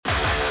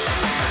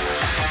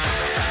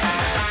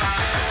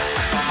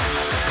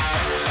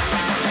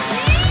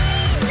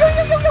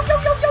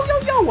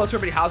what's up,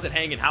 everybody? How's it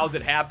hanging? How's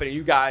it happening?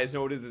 You guys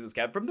know what it is. This is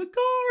Kev from the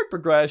Chord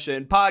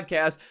Progression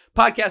Podcast.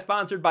 Podcast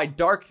sponsored by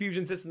Dark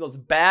Fusion Systems, those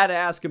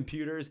badass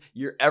computers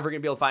you're ever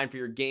going to be able to find for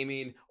your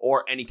gaming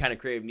or any kind of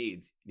creative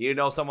needs. Need to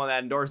know someone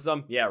that endorses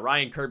them? Yeah,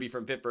 Ryan Kirby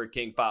from Fit for a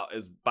King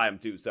is by them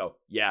too. So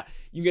yeah,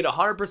 you can get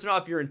 100%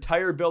 off your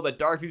entire build at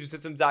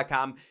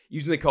darkfusionsystems.com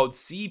using the code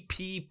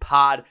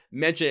CPPOD.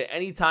 Mention it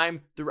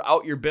anytime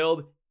throughout your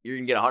build. You're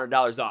going to get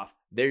 $100 off.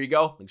 There you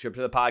go. Link straight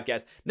to the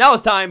podcast. Now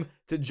it's time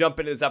to jump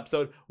into this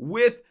episode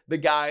with the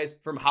guys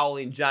from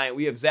Howling Giant.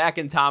 We have Zach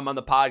and Tom on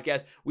the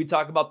podcast. We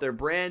talk about their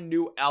brand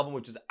new album,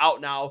 which is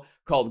out now,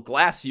 called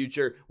Glass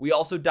Future. We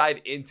also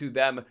dive into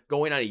them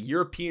going on a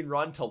European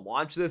run to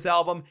launch this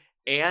album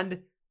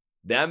and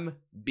them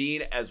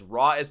being as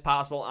raw as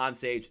possible on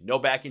stage. No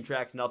backing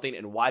tracks, nothing,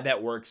 and why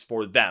that works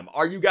for them.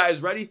 Are you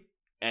guys ready?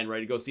 And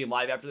ready to go see them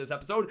live after this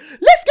episode?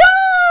 Let's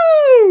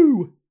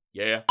go!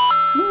 Yeah.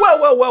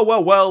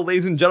 Well,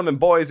 ladies and gentlemen,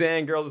 boys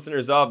and girls,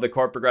 listeners of the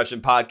Chord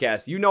Progression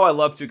Podcast. You know I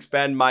love to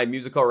expand my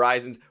musical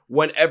horizons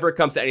whenever it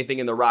comes to anything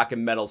in the rock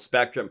and metal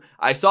spectrum.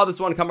 I saw this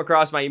one come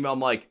across my email. I'm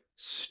like,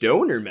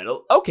 stoner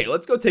metal? Okay,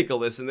 let's go take a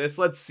listen to this.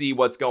 Let's see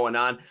what's going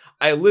on.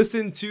 I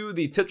listened to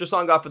the titular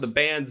song off of the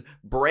band's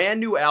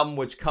brand new album,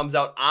 which comes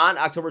out on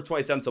October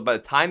 27th. So by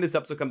the time this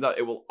episode comes out,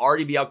 it will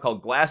already be out,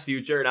 called Glass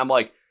Future. And I'm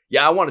like,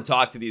 yeah, I want to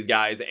talk to these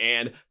guys,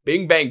 and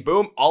bing, bang,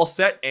 boom, all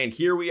set, and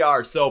here we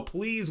are. So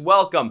please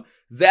welcome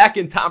Zach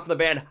and Tom from the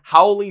band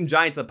Howling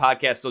Giant to the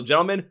podcast. So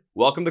gentlemen,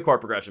 welcome to the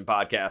Chord Progression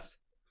Podcast.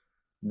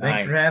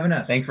 Thanks for having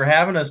us. Thanks for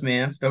having us,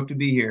 man. Stoked to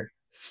be here.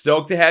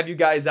 Stoked to have you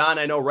guys on.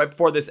 I know right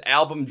before this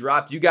album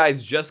dropped, you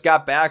guys just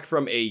got back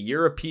from a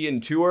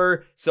European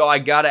tour. So I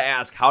got to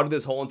ask, how did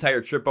this whole entire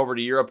trip over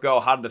to Europe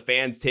go? How did the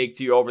fans take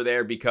to you over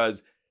there?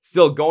 Because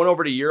still, going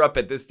over to Europe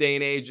at this day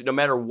and age, no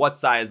matter what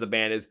size the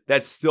band is,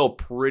 that's still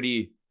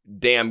pretty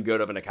damn good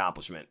of an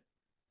accomplishment.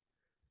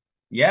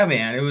 Yeah,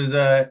 man, it was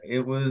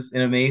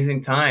an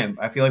amazing time.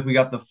 I feel like we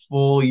got the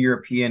full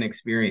European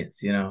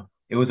experience, you know.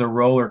 It was a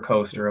roller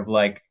coaster of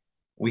like,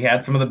 we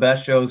had some of the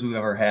best shows we've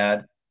ever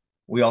had.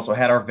 We also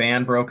had our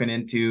van broken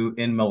into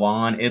in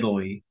Milan,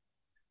 Italy.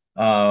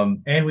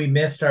 And we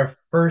missed our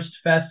first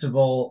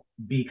festival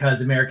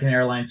because American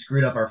Airlines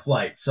screwed up our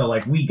flight. So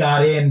like we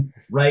got in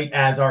right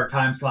as our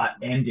time slot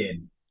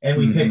ended, and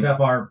we picked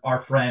up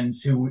our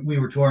friends who we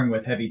were touring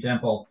with, Heavy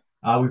Temple.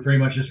 We pretty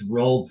much just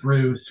rolled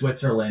through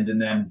Switzerland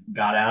and then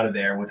got out of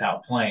there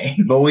without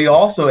playing. But we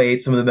also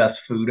ate some of the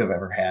best food I've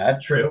ever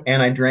had. True.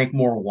 And I drank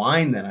more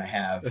wine than I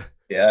have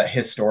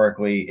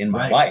historically in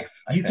my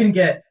life. You can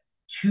get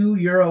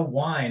 €2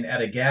 wine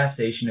at a gas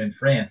station in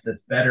France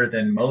that's better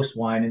than most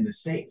wine in the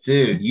States.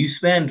 Dude, you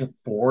spend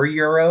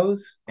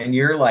 €4 and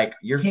you're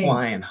king.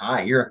 Flying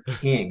high. You're a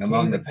king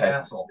among the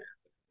peasants.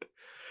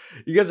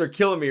 You guys are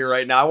killing me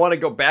right now. I want to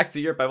go back to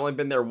Europe. I've only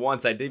been there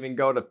once. I didn't even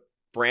go to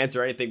France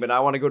or anything, but I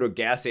want to go to a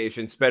gas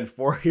station, spend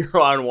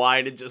 €4 on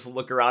wine, and just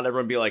look around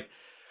everyone and be like,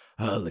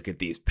 oh, look at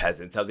these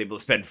peasants. I was able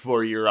to spend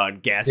 €4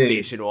 on gas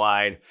station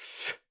wine.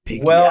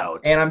 Pinky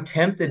out. And I'm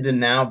tempted to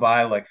now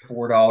buy like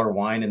 $4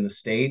 wine in the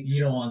States.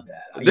 You don't want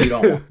that. You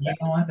don't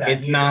want that.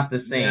 It's not the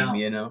same,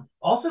 you know?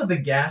 Also, the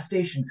gas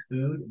station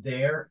food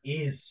there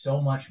is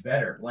so much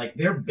better. Like,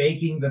 they're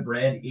baking the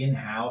bread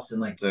in-house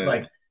and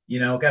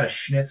got a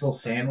schnitzel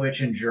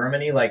sandwich in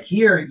Germany. Like,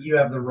 here, you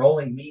have the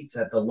rolling meats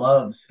at the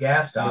Love's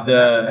gas stop, and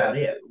that's about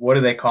it. What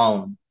do they call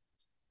them?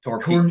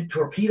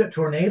 Tornadoes?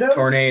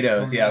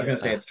 Tornadoes. Yeah, I was going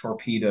to say it's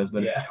torpedoes,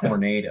 but it's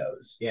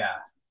tornadoes. Yeah.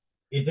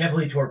 It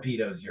definitely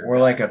torpedoes your. Or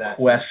like a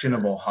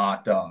questionable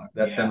hot dog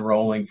that's been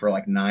rolling for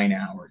like 9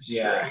 hours.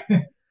 Yeah.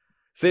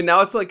 See, now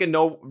it's like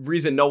no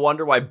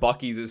wonder why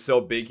Buc-ee's is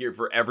so big here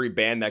for every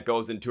band that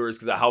goes in tours,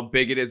 because of how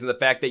big it is and the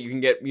fact that you can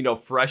get,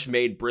 fresh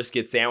made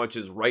brisket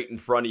sandwiches right in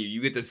front of you.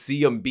 You get to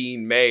see them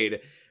being made.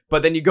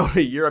 But then you go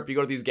to Europe, you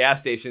go to these gas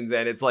stations,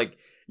 and it's like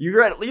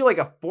you're like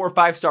a 4 or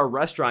 5 star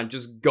restaurant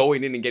just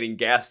going in and getting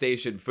gas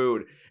station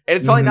food. And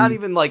it's probably not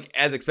even like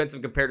as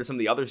expensive compared to some of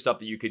the other stuff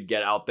that you could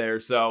get out there.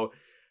 So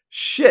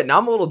shit, now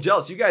I'm a little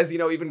jealous. You guys,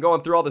 even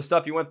going through all the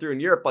stuff you went through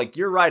in Europe, like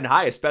you're riding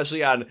high,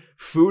 especially on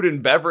food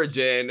and beverage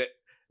and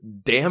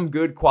damn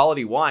good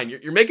quality wine.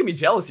 You're making me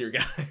jealous here,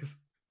 guys.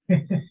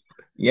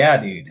 Yeah,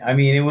 dude. I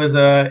mean, it was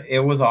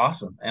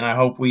awesome, and I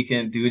hope we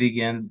can do it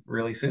again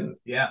really soon.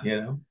 Yeah,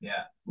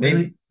 Yeah.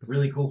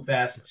 Really cool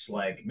fest. It's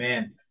like,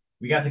 man,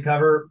 we got to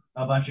cover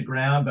a bunch of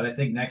ground, but I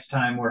think next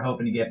time we're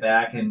hoping to get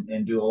back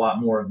and do a lot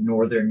more of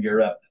Northern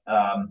Europe.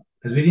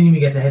 Because we didn't even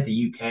get to hit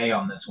the UK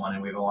on this one,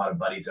 and we have a lot of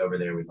buddies over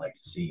there we'd like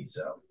to see.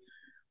 So,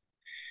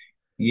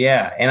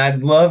 yeah, and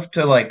I'd love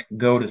to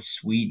go to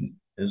Sweden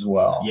as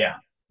well. Yeah.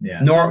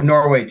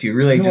 Norway too.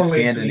 Really, Norway, just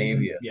Scandinavia.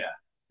 Sweden, yeah,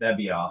 that'd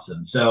be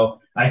awesome. So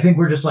I think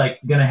we're just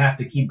gonna have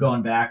to keep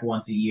going back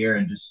once a year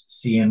and just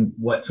seeing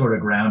what sort of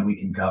ground we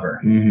can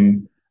cover.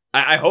 Mm-hmm.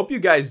 I hope you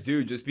guys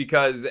do, just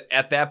because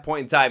at that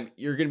point in time,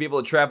 you're going to be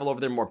able to travel over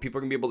there more. People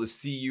are going to be able to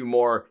see you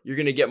more. You're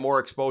going to get more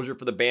exposure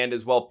for the band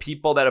as well.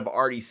 People that have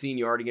already seen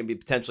you are already going to be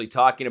potentially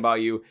talking about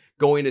you,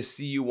 going to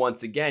see you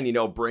once again.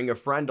 Bring a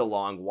friend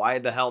along. Why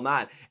the hell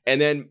not?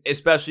 And then,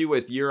 especially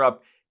with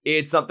Europe,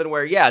 it's something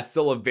where, yeah, it's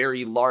still a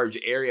very large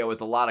area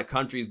with a lot of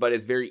countries, but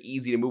it's very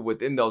easy to move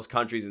within those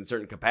countries in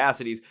certain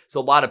capacities.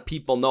 So a lot of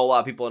people know a lot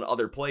of people in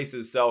other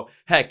places. So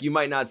heck, you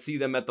might not see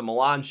them at the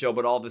Milan show,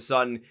 but all of a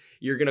sudden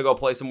you're going to go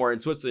play somewhere in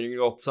Switzerland, you're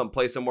going to go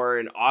play somewhere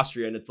in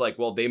Austria. And it's like,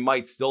 well, they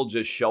might still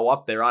just show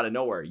up there out of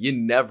nowhere. You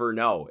never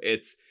know.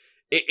 It's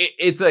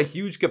a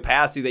huge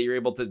capacity that you're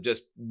able to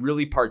just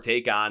really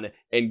partake on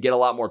and get a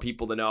lot more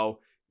people to know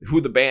who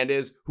the band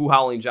is, who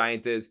Howling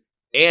Giant is.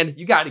 And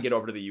you got to get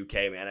over to the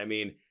UK, man. I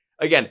mean,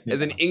 again,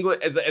 as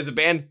a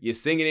band, you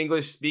sing in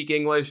English, speak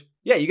English.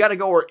 Yeah, you got to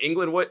go where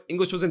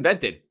English was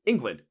invented.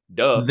 England,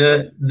 duh.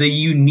 The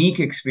unique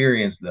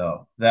experience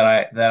though that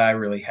I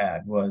really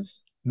had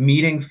was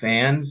meeting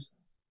fans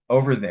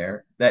over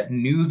there that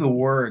knew the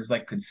words,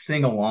 like could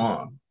sing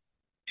along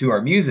to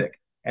our music.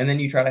 And then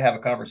you try to have a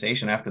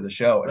conversation after the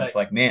show, and It's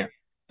like, man,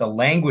 the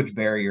language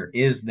barrier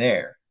is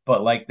there,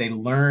 but like they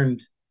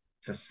learned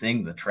to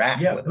sing the track.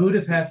 Yeah,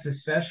 Budapest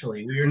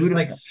especially. We were just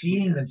like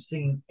seeing them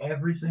singing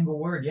every single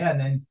word. Yeah, and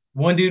then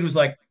one dude was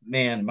like,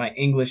 man, my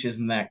English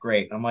isn't that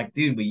great. And I'm like,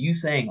 dude, but you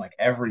sang like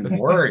every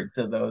word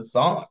to those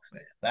songs,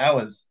 man. That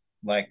was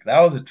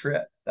a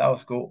trip. That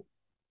was cool.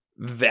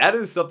 That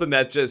is something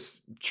that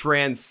just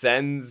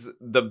transcends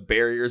the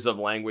barriers of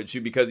language too,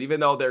 because even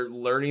though they're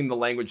learning the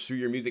language through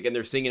your music and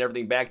they're singing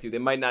everything back to you, they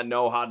might not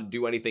know how to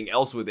do anything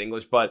else with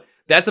English, but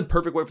that's a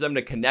perfect way for them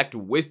to connect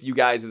with you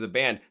guys as a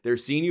band. They're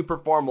seeing you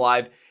perform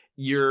live.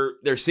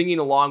 They're singing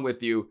along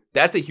with you.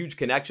 That's a huge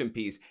connection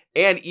piece.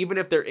 And even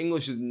if their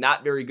English is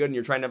not very good and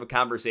you're trying to have a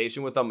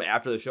conversation with them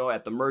after the show,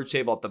 at the merch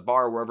table, at the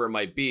bar, wherever it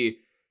might be,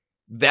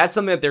 that's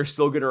something that they're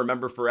still going to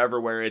remember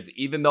forever, where it's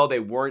even though they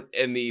weren't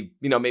in the,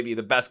 maybe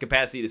the best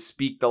capacity to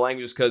speak the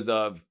language because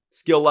of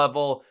skill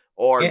level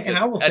or. And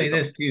I will say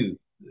this too.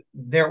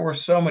 There were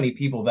so many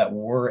people that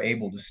were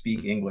able to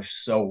speak English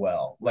so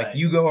well. Like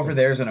you go over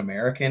there as an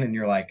American and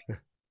you're like,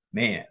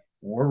 man,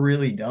 we're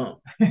really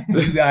dumb.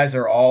 You guys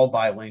are all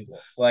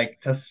bilingual, like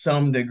to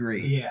some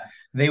degree. Yeah.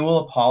 They will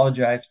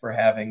apologize for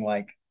having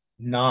like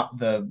not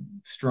the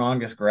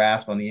strongest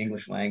grasp on the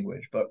English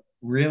language, but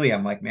really,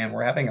 I'm like, man,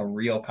 we're having a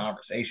real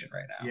conversation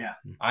right now. Yeah.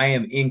 I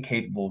am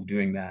incapable of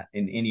doing that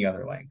in any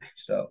other language.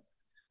 So,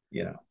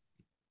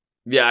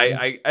 Yeah,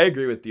 I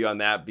agree with you on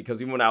that,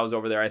 because even when I was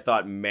over there, I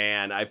thought,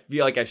 man, I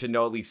feel like I should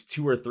know at least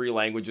 2 or 3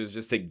 languages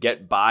just to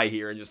get by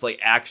here and just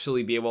like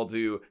actually be able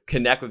to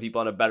connect with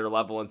people on a better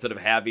level instead of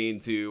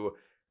having to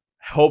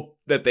hope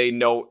that they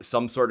know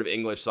some sort of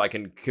English so I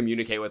can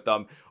communicate with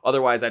them.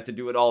 Otherwise, I have to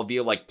do it all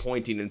via like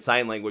pointing and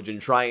sign language and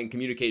try and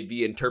communicate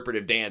via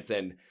interpretive dance.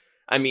 And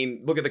I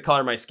mean, look at the color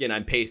of my skin.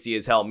 I'm pasty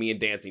as hell. Me and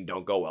dancing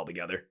don't go well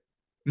together.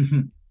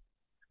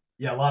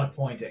 Yeah, a lot of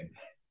pointing.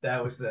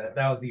 That was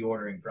the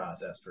ordering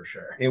process for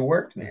sure. It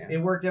worked, man. It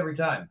worked every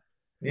time.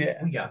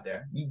 Yeah. We got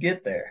there. You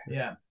get there.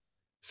 Yeah.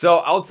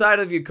 So outside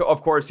of you,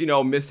 of course,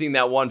 missing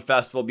that one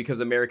festival because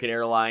American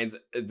Airlines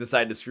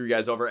decided to screw you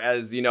guys over,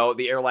 as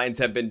the airlines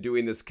have been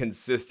doing this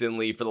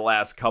consistently for the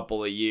last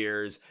couple of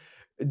years.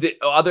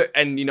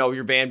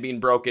 Your band being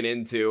broken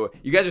into,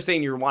 you guys are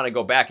saying you want to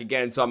go back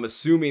again. So I'm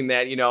assuming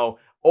that,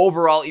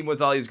 overall, even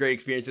with all these great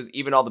experiences,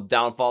 even all the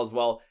downfalls,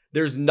 well,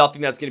 there's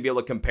nothing that's going to be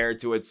able to compare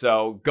to it.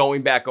 So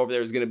going back over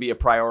there is going to be a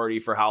priority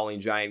for Howling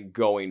Giant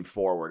going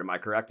forward. Am I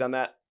correct on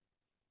that?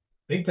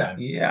 Big time.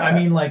 Yeah. I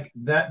mean, like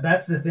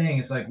that's the thing.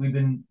 It's like we've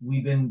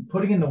been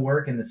putting in the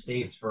work in the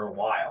States for a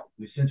while.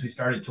 Since we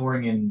started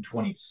touring in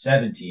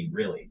 2017,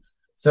 really.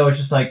 So it's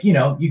just like, you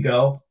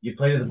go, you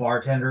play to the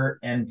bartender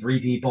and 3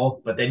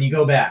 people, but then you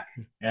go back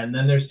and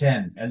then there's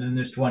 10 and then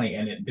there's 20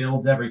 and it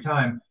builds every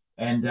time.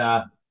 And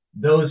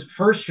those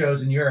first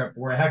shows in Europe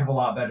were a heck of a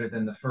lot better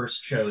than the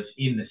first shows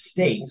in the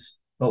States,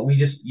 but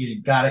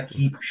you got to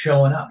keep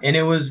showing up. And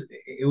it was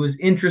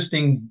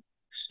interesting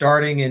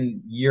starting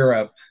in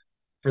Europe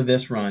for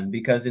this run,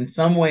 because in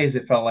some ways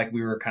it felt like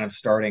we were kind of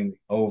starting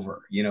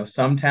over.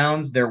 Some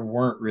towns there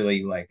weren't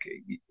really like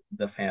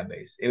the fan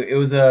base. It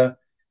was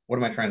what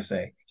am I trying to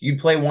say? You'd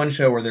play one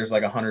show where there's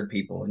like 100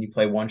 people, and you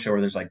play one show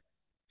where there's like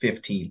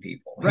 15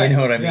 people. Right. You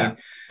know what I mean?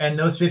 And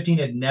those 15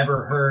 had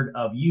never heard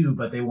of you,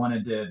 but they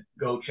wanted to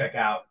go check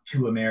out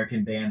 2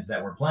 American bands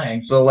that were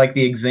playing. So like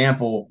the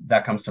example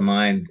that comes to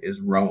mind is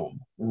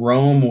Rome.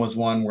 Rome was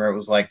one where it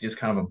was like just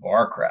kind of a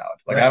bar crowd.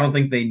 Like I don't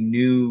think they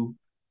knew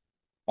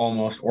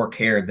almost or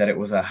cared that it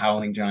was a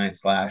Howling Giant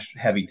 /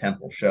 Heavy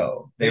Temple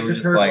show. They were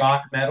just heard like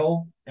rock,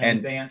 metal,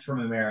 and bands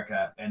from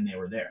America, and they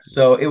were there.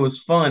 So it was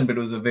fun, but it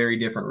was a very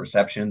different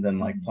reception than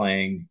like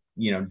playing,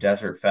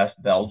 Desert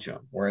Fest Belgium,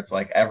 where it's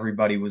like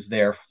everybody was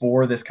there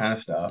for this kind of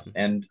stuff,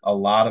 and a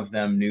lot of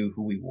them knew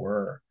who we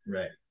were.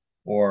 Right.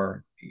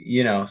 Or,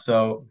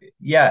 so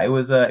yeah, it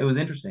was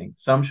interesting.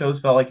 Some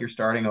shows felt like you're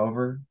starting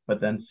over, but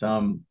then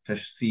some, to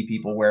see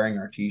people wearing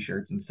our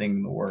t-shirts and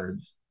singing the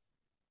words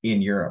in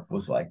Europe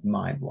was like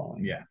mind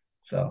blowing. Yeah.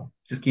 So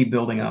just keep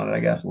building on it, I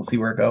guess. We'll see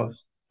where it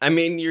goes. I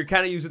mean, you're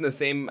kind of using the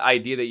same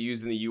idea that you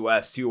use in the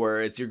US too,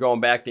 where it's you're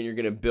going back and you're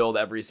going to build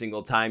every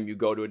single time you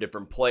go to a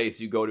different place,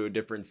 you go to a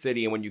different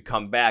city. And when you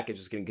come back, it's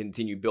just going to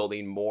continue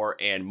building more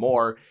and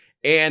more.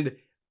 And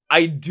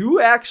I do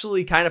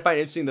actually kind of find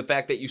interesting the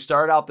fact that you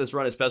started out this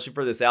run, especially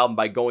for this album,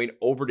 by going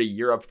over to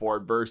Europe for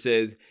it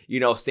versus,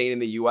 staying in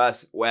the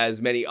US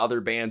as many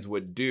other bands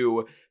would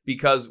do.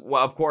 Because,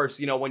 well, of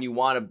course, when you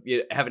want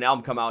to have an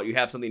album come out, you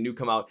have something new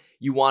come out,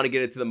 you want to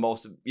get it to the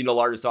most,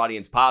 largest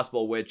audience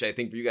possible, which I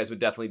think for you guys would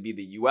definitely be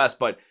the US.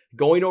 But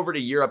going over to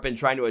Europe and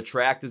trying to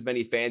attract as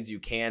many fans you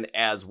can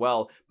as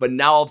well. But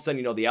now all of a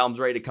sudden, the album's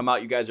ready to come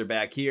out. You guys are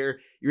back here.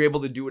 You're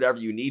able to do whatever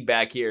you need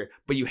back here,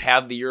 but you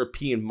have the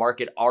European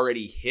market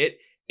already hit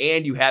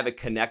and you have it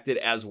connected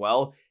as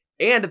well.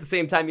 And at the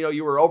same time,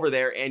 you were over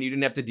there and you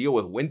didn't have to deal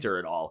with winter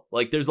at all.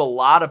 Like, there's a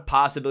lot of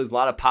possibilities, a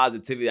lot of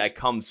positivity that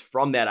comes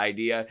from that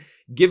idea,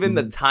 given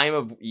the time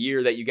of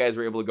year that you guys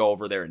were able to go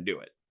over there and do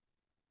it.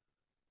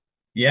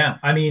 Yeah.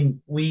 I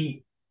mean,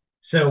 we're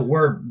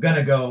going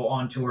to go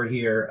on tour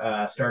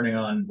here starting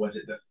on, was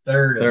it the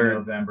 3rd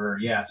of November?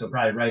 Yeah. So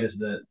probably right as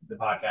the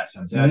podcast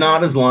comes out.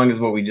 Not as long as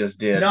what we just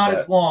did. Not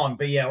as long,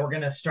 but yeah, we're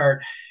going to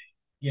start,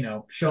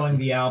 showing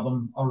the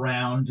album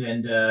around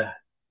and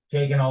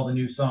taking all the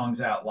new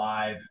songs out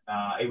live.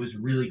 It was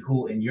really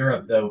cool in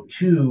Europe, though,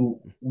 too.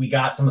 We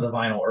got some of the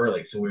vinyl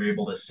early, so we were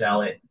able to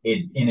sell it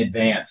in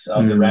advance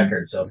of the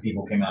record, so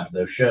people came out to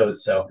those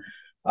shows. So,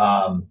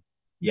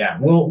 yeah,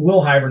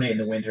 we'll hibernate in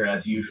the winter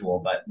as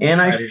usual. But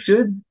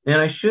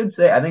I should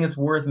say, I think it's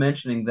worth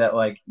mentioning that,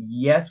 like,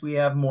 yes, we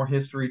have more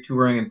history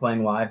touring and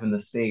playing live in the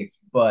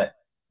States, but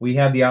we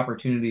had the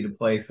opportunity to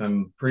play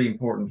some pretty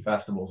important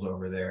festivals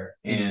over there,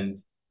 and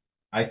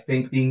I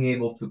think being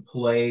able to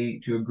play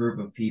to a group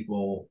of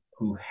people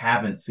who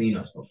haven't seen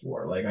us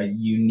before, like a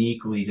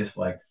uniquely just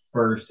like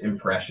first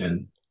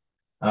impression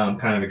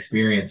kind of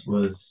experience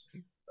was,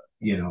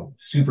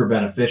 super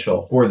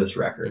beneficial for this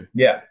record.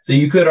 Yeah. So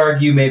you could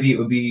argue maybe it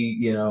would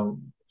be,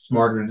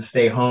 smarter to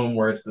stay home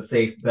where it's the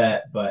safe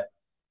bet, but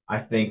I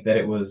think that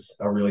it was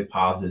a really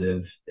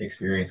positive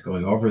experience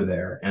going over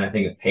there, and I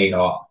think it paid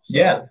off. So,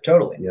 yeah,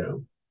 totally.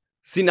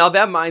 See, now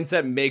that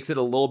mindset makes it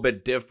a little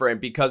bit different,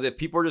 because if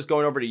people are just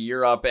going over to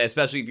Europe,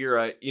 especially if you're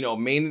a,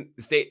 main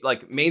state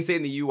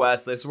in the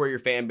US, this is where your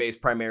fan base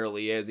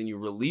primarily is, and you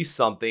release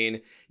something,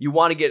 you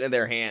want to get in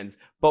their hands.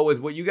 But with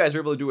what you guys are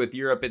able to do with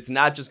Europe, it's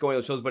not just going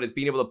to shows, but it's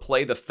being able to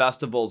play the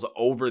festivals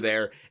over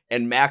there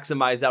and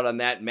maximize out on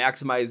that,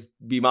 maximize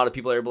the amount of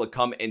people that are able to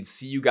come and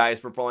see you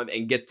guys perform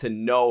and get to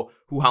know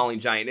who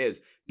Howling Giant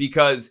is.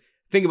 Because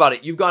think about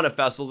it. You've gone to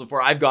festivals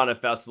before. I've gone to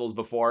festivals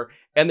before.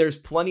 And there's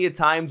plenty of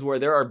times where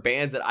there are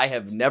bands that I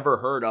have never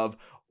heard of.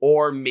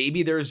 Or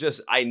maybe there's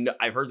just,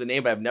 I've heard the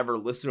name, but I've never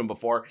listened to them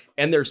before.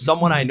 And there's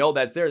someone I know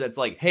that's there that's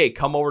like, hey,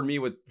 come over to me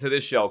to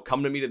this show.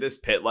 Come to me to this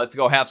pit. Let's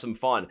go have some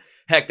fun.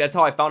 Heck, that's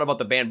how I found out about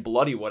the band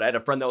Bloodywood. I had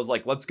a friend that was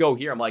like, let's go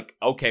here. I'm like,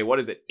 okay, what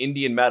is it?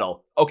 Indian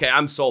metal. Okay,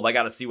 I'm sold. I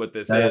got to see what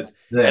this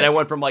is. Sick. And I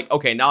went from like,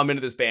 okay, now I'm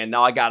into this band.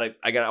 Now I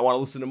want to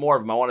listen to more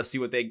of them. I want to see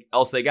what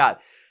else they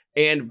got.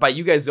 And by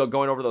you guys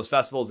going over those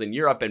festivals in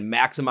Europe and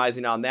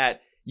maximizing on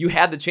that, you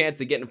had the chance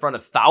to get in front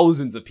of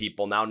thousands of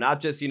people now, not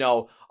just,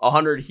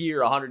 100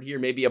 here,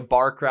 maybe a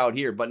bar crowd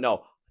here, but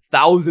no,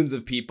 thousands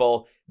of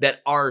people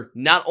that are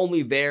not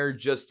only there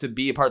just to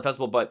be a part of the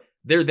festival, but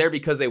they're there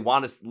because they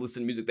want to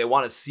listen to music. They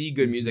want to see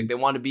good music. They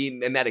want to be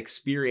in that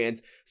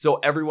experience. So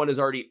everyone is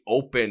already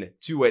open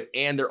to it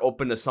and they're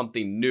open to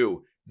something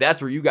new.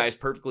 That's where you guys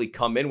perfectly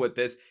come in with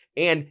this,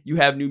 and you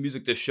have new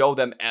music to show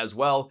them as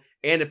well.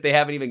 And if they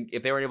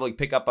weren't able to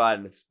pick up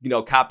on,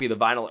 copy the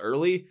vinyl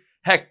early,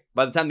 heck,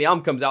 by the time the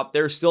album comes out,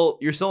 you're still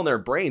in their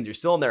brains. You're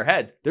still in their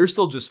heads. They're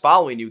still just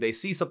following you. They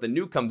see something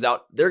new comes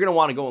out. They're going to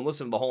want to go and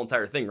listen to the whole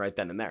entire thing right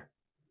then and there.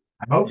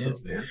 I hope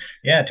so, man.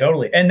 Yeah,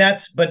 totally. And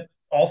but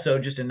also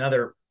just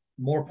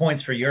more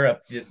points for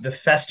Europe. The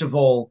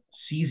festival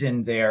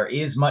season there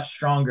is much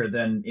stronger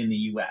than in the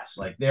US.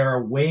 Like, there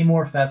are way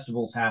more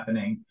festivals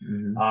happening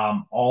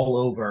all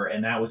over.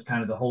 And that was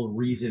kind of the whole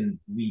reason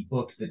we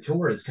booked the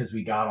tour, is because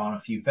we got on a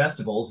few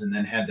festivals and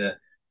then had to,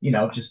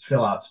 just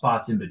fill out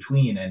spots in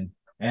between.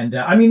 And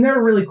I mean, there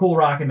are really cool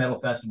rock and metal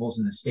festivals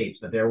in the States,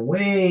 but they're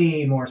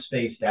way more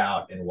spaced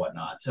out and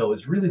whatnot. So it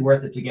was really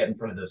worth it to get in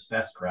front of those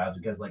fest crowds,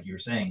 because like you were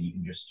saying, you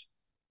can just,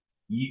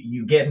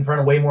 you get in front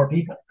of way more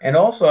people. And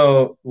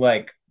also,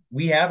 like,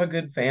 we have a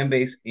good fan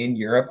base in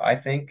Europe, I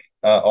think,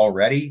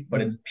 already, but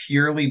it's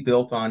purely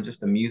built on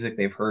just the music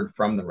they've heard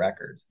from the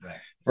records. Right.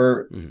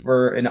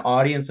 For an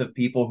audience of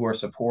people who are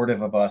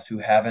supportive of us, who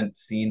haven't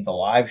seen the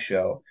live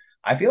show,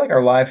 I feel like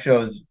our live show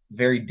is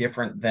very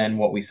different than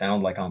what we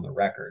sound like on the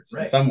records.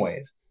 Right. In some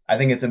ways, I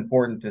think it's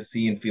important to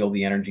see and feel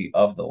the energy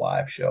of the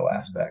live show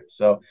aspect.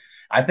 So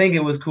I think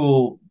it was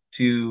cool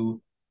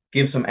to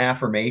give some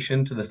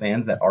affirmation to the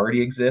fans that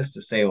already exist,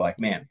 to say, like,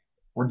 man,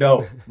 we're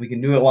dope. We can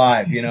do it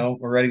live,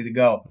 we're ready to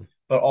go.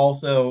 But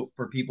also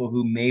for people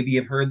who maybe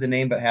have heard the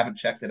name but haven't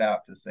checked it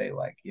out, to say,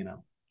 like,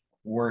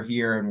 we're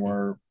here and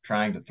we're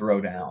trying to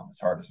throw down as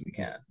hard as we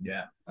can.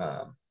 Yeah.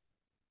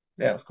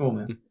 Yeah, it's cool,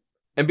 man.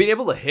 And being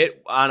able to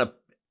hit on a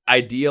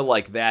idea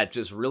like that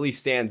just really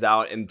stands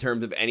out in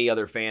terms of any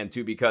other fan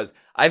too, because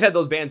I've had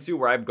those bands too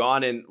where I've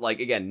gone and, like,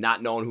 again,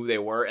 not knowing who they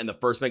were, and the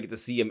first time I get to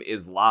see them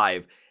is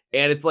live.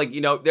 And it's like,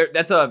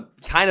 that's a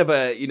kind of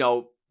a,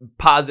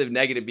 positive,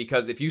 negative,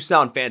 because if you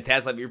sound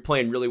fantastic, if you're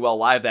playing really well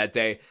live that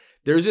day,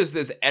 there's just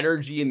this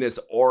energy and this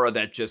aura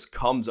that just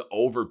comes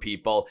over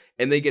people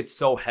and they get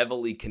so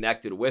heavily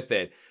connected with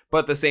it. But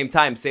at the same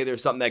time, say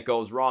there's something that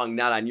goes wrong,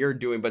 not on your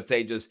doing, but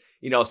say just,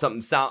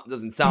 something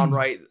doesn't sound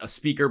right, a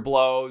speaker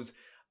blows,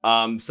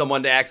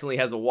 someone accidentally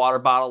has a water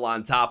bottle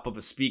on top of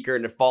a speaker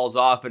and it falls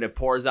off and it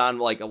pours on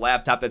like a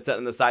laptop that's set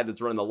on the side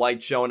that's running the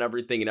light show and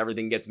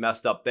everything gets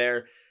messed up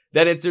there.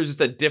 Then there's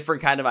just a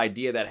different kind of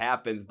idea that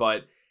happens.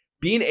 But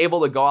being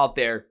able to go out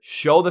there,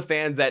 show the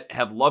fans that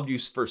have loved you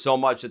for so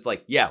much, it's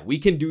like, yeah, we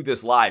can do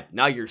this live.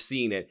 Now you're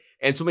seeing it.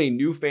 And so many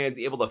new fans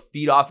able to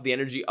feed off of the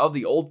energy of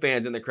the old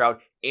fans in the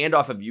crowd and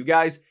off of you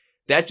guys.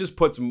 That just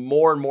puts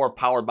more and more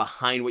power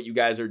behind what you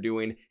guys are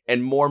doing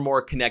and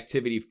more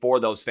connectivity for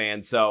those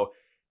fans. So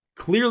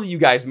clearly you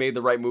guys made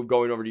the right move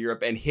going over to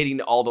Europe and hitting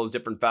all those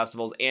different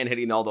festivals and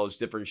hitting all those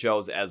different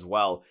shows as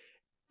well.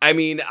 I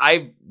mean,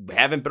 I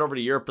haven't been over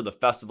to Europe for the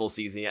festival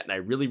season yet, and I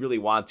really, really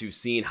want to,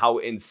 seeing how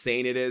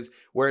insane it is,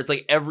 where it's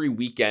like every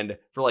weekend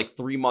for like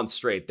 3 months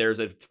straight,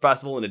 there's a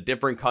festival in a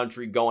different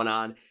country going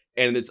on,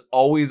 and it's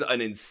always an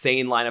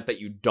insane lineup that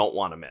you don't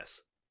want to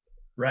miss.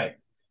 Right.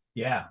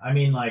 Yeah. I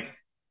mean, like,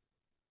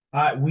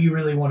 we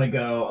really want to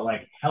go,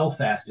 like,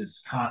 Hellfest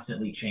is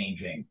constantly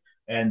changing,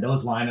 and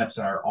those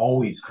lineups are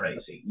always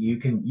crazy. You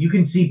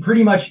can see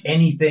pretty much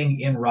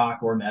anything in rock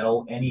or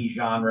metal, any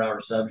genre or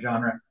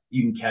subgenre,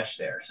 you can catch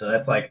there. So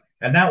that's like,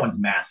 and that one's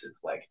massive.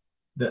 Like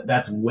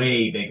that's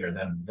way bigger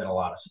than a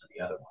lot of some of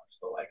the other ones.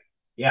 But like,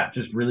 yeah,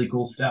 just really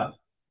cool stuff.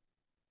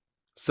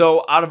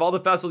 So out of all the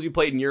festivals you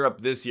played in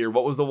Europe this year,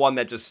 what was the one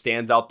that just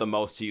stands out the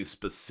most to you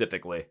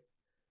specifically?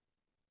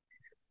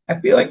 I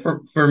feel like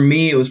for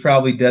me, it was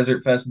probably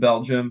Desert Fest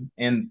Belgium,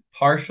 and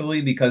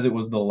partially because it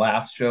was the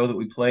last show that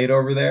we played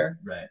over there.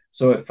 Right.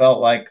 So it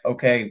felt like,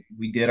 okay,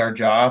 we did our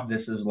job.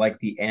 This is like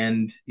the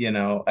end,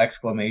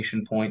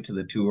 exclamation point to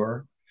the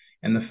tour.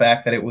 And the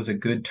fact that it was a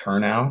good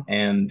turnout,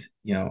 and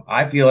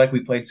I feel like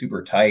we played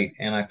super tight,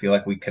 and I feel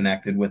like we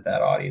connected with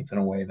that audience in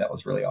a way that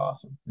was really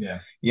awesome. Yeah.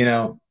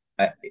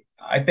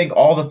 I think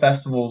all the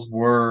festivals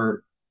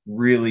were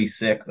really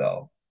sick,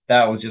 though.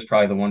 That was just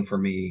probably the one for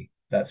me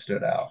that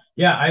stood out.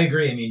 Yeah, I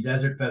agree. I mean,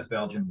 Desert Fest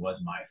Belgium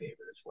was my favorite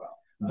as well.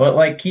 But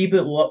like, keep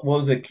it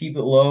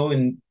low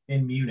in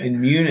Munich. In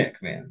Munich,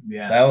 man.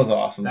 Yeah, that was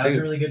awesome. That was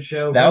a really good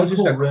show. That really was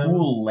just a room.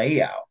 cool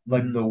layout.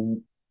 Like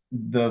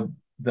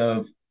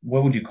the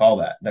what would you call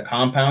that? The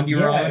compound you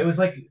were on? It was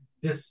like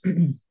this.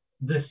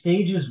 The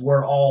stages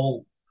were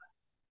all.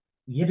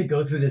 You had to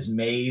go through this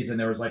maze, and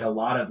there was like a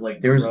lot of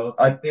like growth.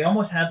 They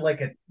almost had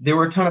like there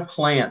were a ton of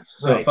plants,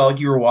 so It felt like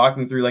you were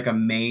walking through like a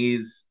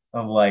maze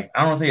of like, I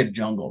don't want to say a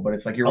jungle, but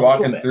it's like you're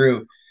walking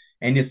through,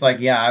 and it's like,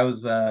 yeah, I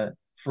was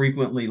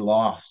frequently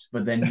lost,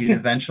 but then you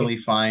eventually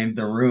find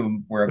the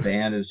room where a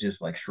band is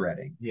just like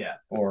shredding. Yeah.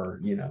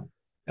 Or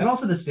and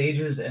also the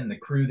stages and the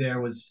crew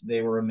there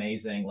they were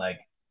amazing. Like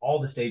all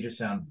the stages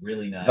sound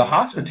really nice. The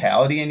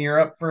hospitality in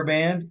Europe for a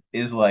band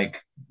is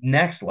like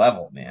next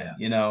level, man.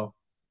 Yeah.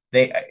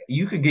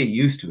 You could get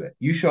used to it.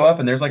 You show up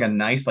and there's like a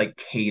nice like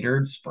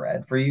catered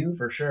spread for you.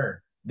 For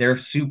sure. They're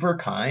super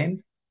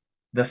kind.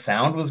 The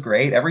sound was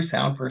great. Every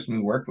sound person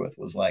we worked with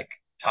was like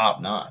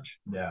top notch.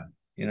 Yeah.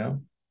 It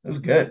was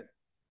good.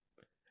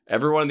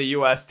 Everyone in the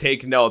U.S.,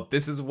 take note.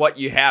 This is what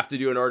you have to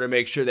do in order to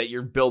make sure that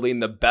you're building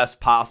the best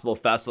possible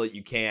festival that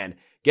you can.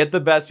 Get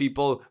the best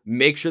people.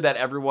 Make sure that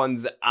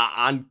everyone's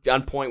on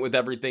point with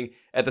everything.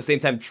 At the same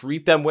time,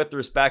 treat them with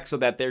respect so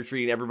that they're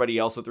treating everybody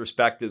else with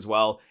respect as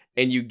well.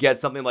 And you get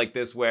something like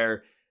this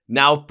where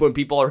now when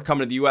people are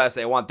coming to the U.S.,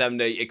 I want them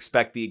to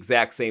expect the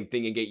exact same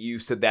thing and get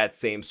used to that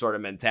same sort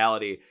of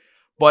mentality.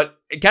 But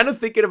kind of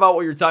thinking about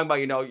what you're talking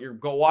about, you're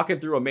walking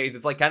through a maze.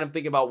 It's like kind of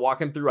thinking about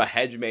walking through a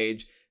hedge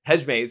maze,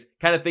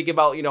 kind of thinking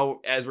about,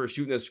 as we're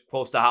shooting this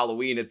close to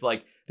Halloween, it's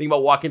like thinking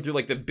about walking through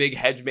like the big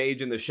hedge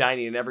maze in The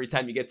Shining. And every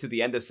time you get to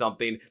the end of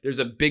something, there's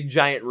a big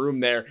giant room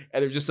there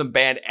and there's just some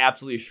band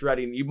absolutely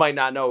shredding. You might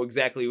not know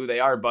exactly who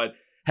they are, but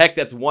heck,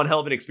 that's one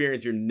hell of an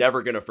experience you're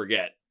never going to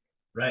forget.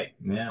 Right.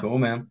 Yeah. Cool,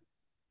 man.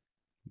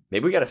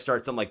 Maybe we got to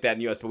start something like that in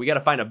the U.S., but we got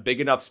to find a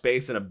big enough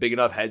space and a big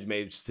enough hedge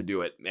maze to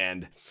do it.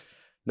 And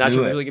not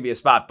sure if it's really going to be a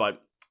spot,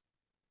 but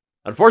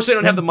unfortunately, I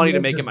don't have the money to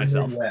make it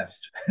myself.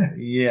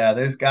 Yeah,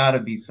 there's got to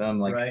be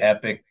some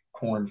epic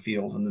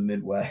cornfield in the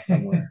Midwest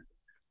somewhere.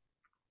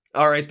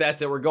 All right,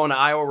 that's it. We're going to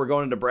Iowa. We're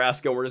going to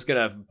Nebraska. We're just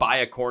going to buy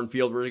a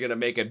cornfield. We're going to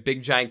make a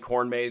big, giant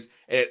corn maze.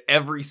 And at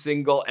every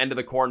single end of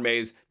the corn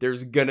maze,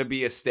 there's going to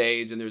be a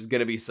stage and there's going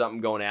to be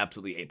something going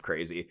absolutely ape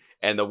crazy.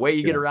 And the way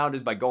you get around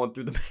is by going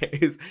through the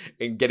maze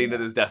and getting to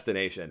this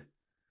destination.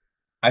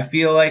 I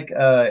feel like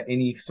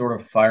any sort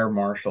of fire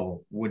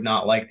marshal would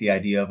not like the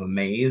idea of a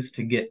maze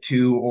to get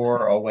to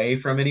or away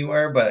from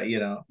anywhere, but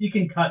you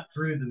can cut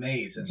through the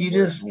maze. You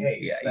just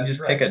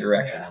pick a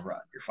direction and run.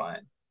 You're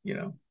fine.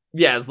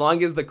 Yeah, as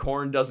long as the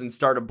corn doesn't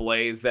start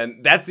ablaze,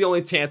 then that's the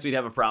only chance we'd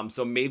have a problem.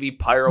 So maybe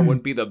pyro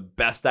wouldn't be the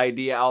best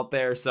idea out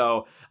there.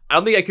 So I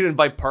don't think I could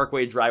invite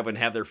Parkway Drive and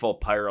have their full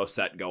pyro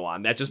set go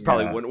on. That just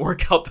probably wouldn't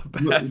work out the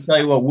best. I'll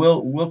tell you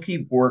what, we'll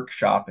keep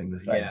workshopping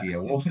this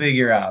idea. We'll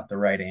figure out the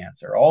right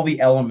answer. All the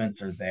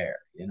elements are there,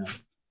 you know.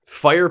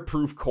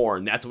 Fireproof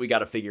corn. That's what we got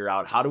to figure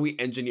out. How do we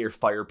engineer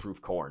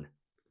fireproof corn?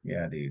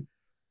 Yeah, dude.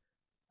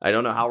 I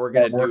don't know how we're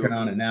gonna working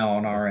on it now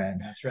on our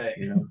end. That's right.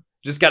 You know.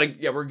 Just gotta,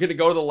 we're gonna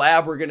go to the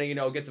lab. We're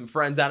gonna, get some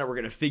friends on it. We're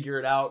gonna figure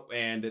it out.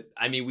 And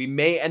I mean, we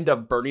may end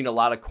up burning a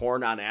lot of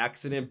corn on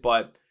accident,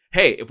 but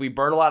hey, if we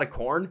burn a lot of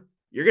corn,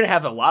 you're gonna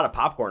have a lot of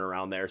popcorn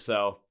around there.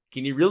 So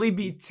can you really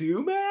be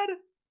too mad?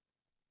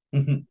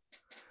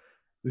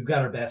 We've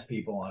got our best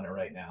people on it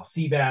right now.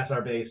 Seabass,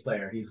 our bass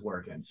player, he's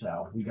working,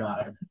 so we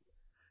got him.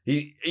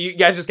 You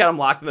guys just got him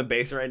locked in the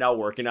basement right now,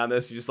 working on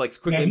this. You just like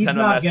quickly send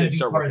a message,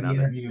 start working on it.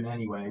 Interview in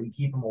anyway. We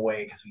keep him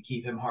away because we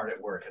keep him hard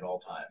at work at all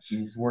times.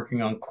 He's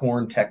working on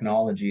corn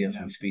technology as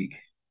we speak.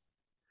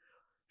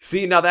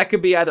 See, now that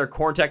could be either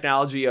corn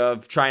technology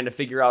of trying to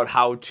figure out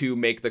how to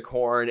make the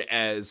corn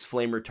as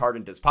flame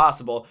retardant as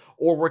possible,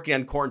 or working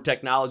on corn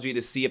technology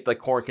to see if the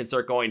corn can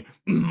start going.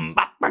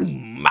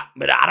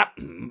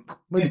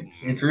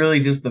 It's really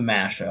just the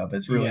mashup.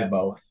 It's really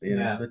both. You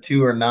know? The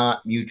two are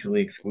not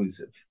mutually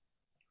exclusive.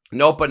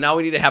 No, but now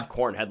we need to have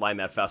corn headline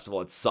that festival.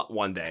 It's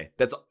one day.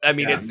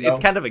 It's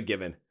kind of a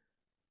given.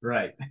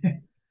 Right.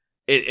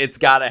 It's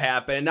got to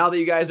happen. Now that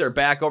you guys are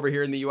back over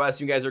here in the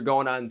U.S., you guys are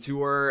going on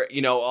tour,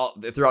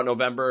 throughout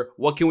November.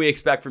 What can we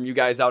expect from you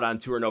guys out on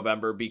tour in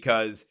November?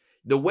 Because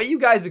the way you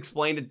guys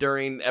explained it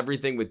during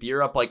everything with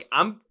Europe, like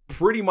I'm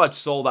pretty much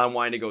sold on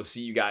wanting to go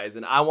see you guys,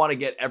 and I want to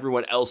get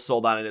everyone else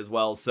sold on it as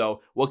well.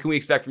 So what can we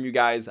expect from you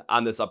guys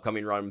on this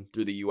upcoming run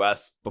through the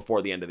U.S.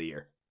 before the end of the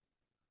year?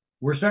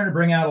 We're starting to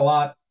bring out a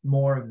lot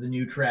more of the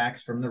new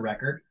tracks from the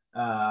record.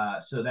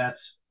 So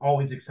that's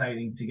always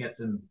exciting to get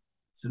some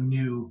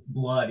new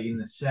blood in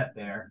the set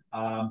there.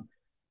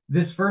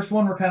 This first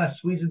one, we're kind of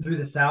squeezing through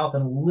the South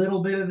and a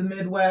little bit of the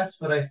Midwest,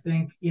 but I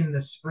think in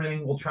the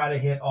spring, we'll try to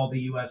hit all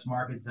the U.S.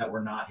 markets that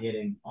we're not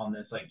hitting on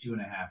this 2.5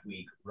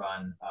 week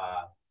run,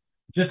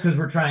 just because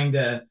we're trying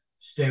to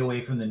stay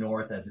away from the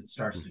North as it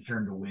starts to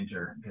turn to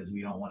winter, because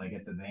we don't want to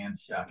get the van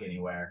stuck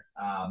anywhere.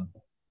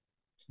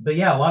 But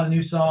yeah, a lot of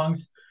new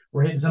songs.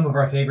 We're hitting some of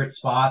our favorite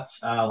spots,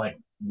 like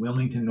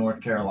Wilmington,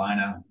 North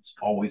Carolina. It's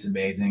always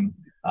amazing.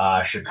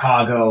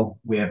 Chicago,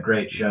 we have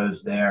great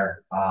shows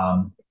there.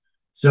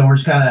 So we're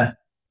just kind of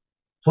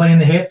playing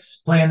the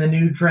hits, playing the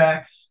new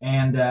tracks,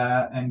 and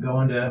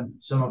going to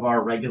some of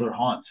our regular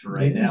haunts for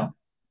right now.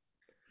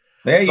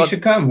 Yeah, you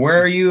should come.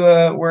 Where are you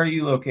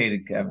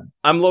located, Kevin?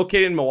 I'm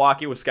located in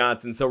Milwaukee,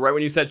 Wisconsin. So right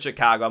when you said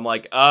Chicago, I'm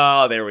like,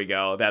 oh, there we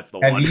go. That's the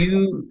one.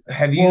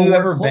 Have you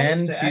ever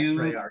been to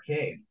X-Ray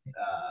Arcade?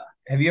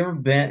 Have you ever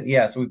been?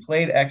 Yeah, so we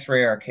played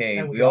X-Ray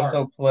Arcade. We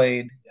also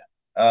played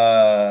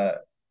the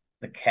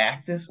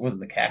Cactus. Was it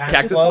the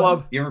Cactus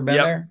Club? You ever been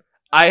there?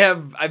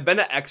 I've been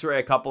to X-Ray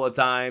a couple of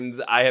times.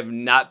 I have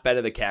not been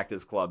to the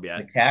Cactus Club yet.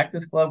 The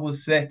Cactus Club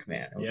was sick,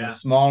 man. It was a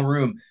small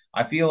room.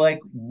 I feel like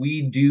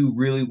we do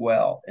really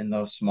well in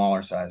those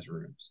smaller size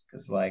rooms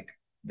because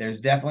there's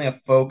definitely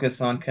a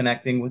focus on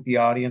connecting with the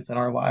audience in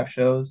our live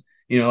shows.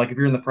 If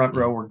you're in the front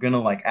row, we're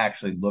gonna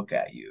actually look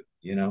at you.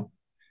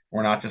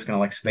 We're not just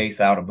gonna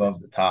space out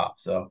above the top.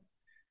 So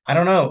I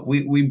don't know.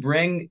 We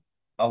bring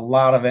a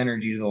lot of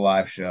energy to the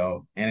live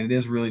show, and it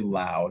is really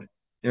loud.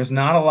 There's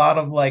not a lot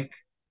of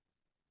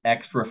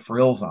extra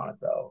frills on it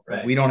though.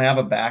 Right. We don't have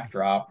a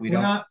backdrop. We're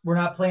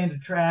not playing to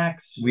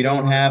tracks. We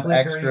don't have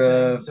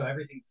extra. Anything, so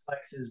everything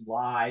flexes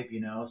live,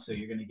 so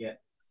you're gonna get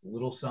a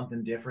little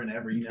something different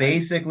every night.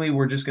 Basically,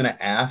 we're just gonna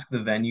ask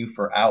the venue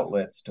for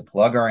outlets to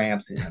plug our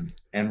amps in,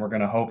 and we're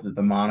gonna hope that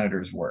the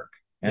monitors work.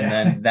 And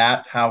then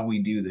that's how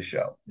we do the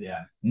show.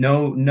 Yeah.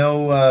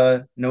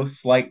 No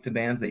slight to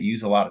bands that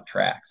use a lot of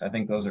tracks. I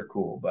think those are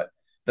cool, but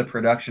the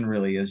production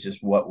really is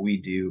just what we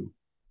do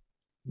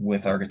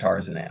with our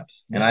guitars and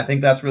amps. And I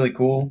think that's really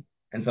cool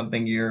and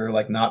something you're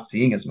not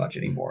seeing as much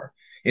anymore.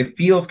 It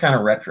feels kind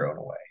of retro in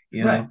a way,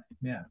 you know? Right.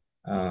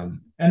 Yeah.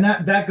 And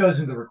that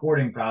goes into the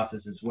recording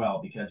process as well,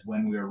 because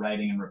when we were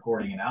writing and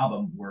recording an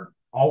album, we're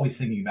always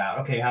thinking about,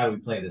 okay, how do we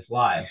play this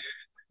live?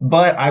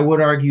 But I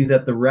would argue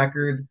that the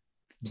record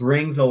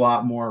brings a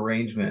lot more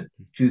arrangement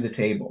to the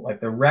table.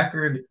 The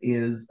record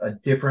is a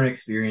different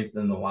experience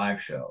than the live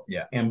show.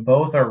 Yeah. And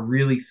both are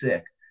really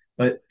sick.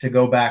 But to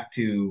go back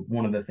to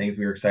one of the things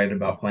we were excited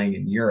about playing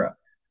in Europe,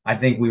 I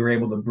think we were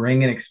able to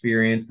bring an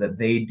experience that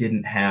they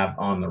didn't have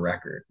on the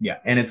record. Yeah.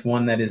 And it's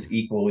one that is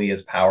equally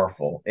as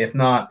powerful, if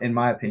not, in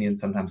my opinion,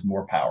 sometimes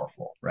more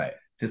powerful. Right.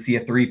 To see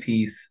a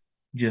 3-piece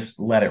just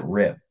let it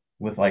rip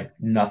with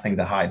nothing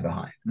to hide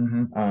behind.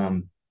 Mm-hmm.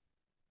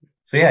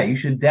 So yeah, you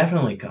should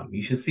definitely come.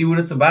 You should see what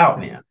it's about,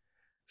 man.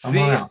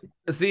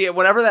 See,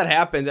 whenever that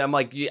happens, I'm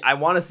like, I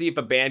want to see if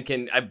a band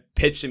can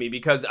pitch to me,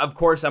 because of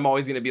course I'm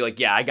always going to be like,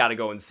 yeah, I got to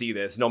go and see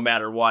this no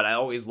matter what. I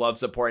always love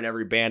supporting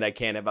every band I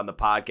can have on the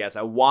podcast.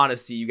 I want to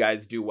see you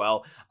guys do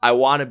well. I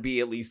want to be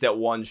at least at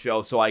one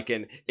show so I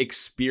can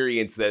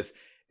experience this.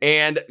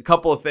 And a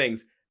couple of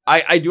things.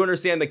 I do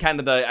understand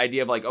the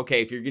idea of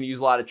okay, if you're going to use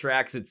a lot of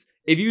tracks,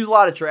 if you use a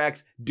lot of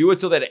tracks, do it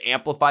so that it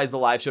amplifies the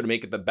live show to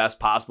make it the best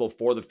possible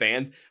for the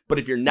fans. But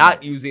if you're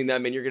not using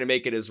them and you're going to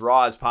make it as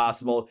raw as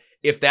possible,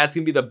 if that's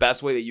going to be the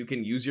best way that you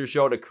can use your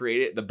show to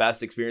create it the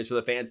best experience for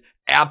the fans,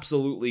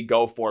 absolutely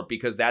go for it,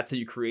 because that's how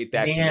you create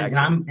that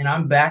connection. And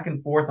I'm back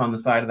and forth on the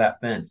side of that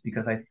fence,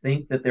 because I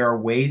think that there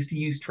are ways to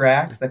use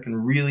tracks that can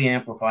really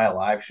amplify a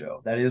live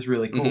show. That is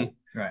really cool.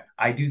 Mm-hmm. Right.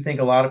 I do think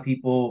a lot of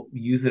people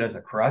use it as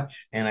a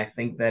crutch, and I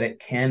think that it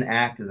can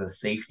act as a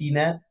safety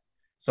net.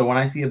 So when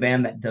I see a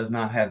band that does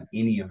not have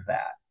any of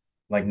that,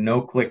 like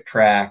no click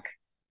track,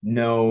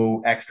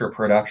 no extra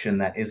production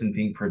that isn't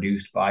being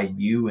produced by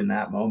you in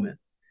that moment,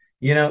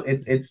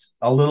 it's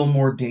a little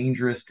more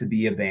dangerous to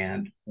be a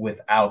band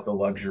without the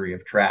luxury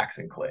of tracks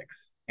and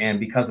clicks. And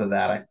because of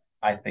that,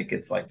 I think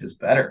it's like just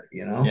better,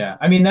 Yeah.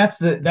 I mean, that's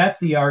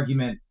the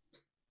argument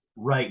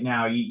right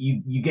now.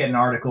 You get an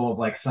article of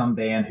like some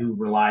band who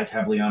relies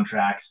heavily on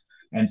tracks,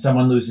 and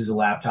someone loses a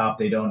laptop,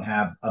 they don't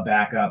have a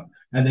backup,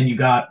 and then you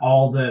got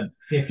all the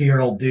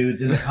 50-year-old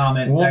dudes in the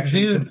comments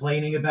section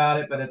complaining about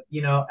it. But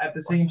at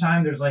the same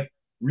time, there's like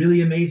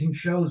really amazing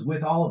shows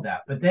with all of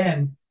that. But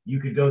then you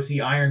could go see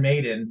Iron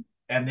Maiden,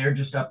 and they're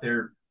just up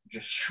there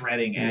just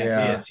shredding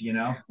as is.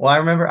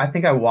 Well, I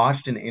think I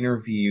watched an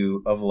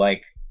interview of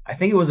I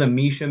think it was a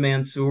Misha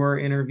Mansour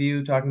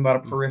interview talking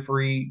about a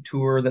Periphery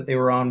tour that they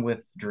were on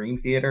with Dream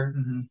Theater,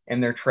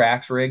 and their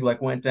tracks rig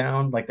went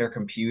down, their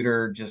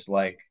computer just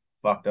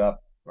fucked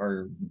up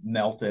or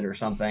melted or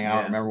something. I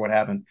don't remember what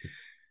happened,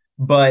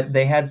 but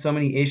they had so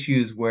many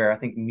issues where I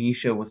think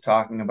Misha was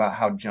talking about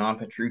how John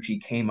Petrucci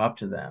came up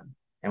to them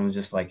and was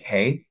just like,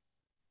 "Hey,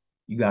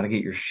 you got to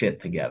get your shit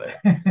together."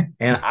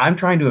 And I'm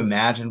trying to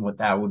imagine what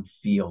that would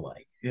feel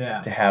like. Yeah.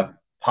 To have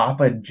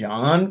Papa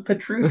John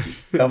Petrucci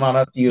come on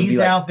up to you and He's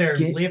be out there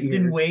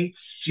lifting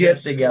weights, shit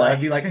together. I'd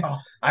be like, oh,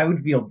 I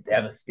would feel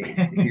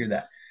devastated to hear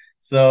that.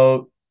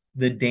 So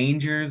the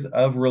dangers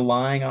of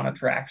relying on a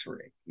tracks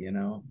rig,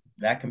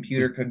 that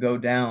computer could go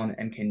down,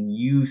 and can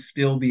you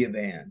still be a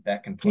band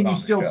that can put on you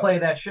still show? Play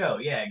that show?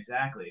 Yeah,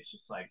 exactly. It's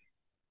just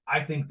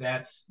I think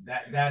that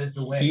is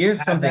the way.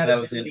 Here's something that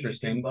was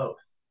interesting. Both.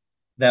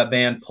 That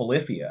band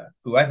Polyphia,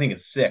 who I think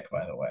is sick,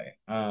 by the way.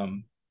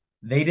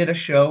 They did a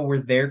show where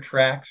their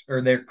tracks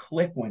or their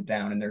click went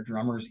down in their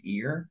drummer's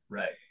ear.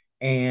 Right.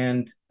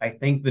 And I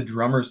think the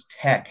drummer's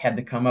tech had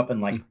to come up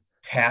and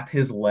tap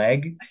his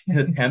leg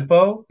to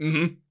tempo.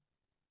 Mm-hmm.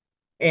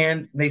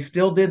 And they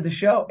still did the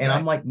show. And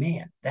I'm like,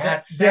 man,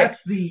 that's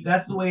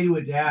the way to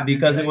adapt.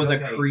 Because it was a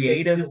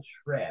creative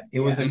shred.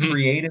 It was a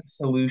creative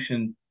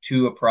solution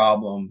to a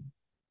problem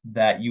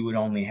that you would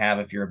only have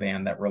if you're a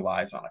band that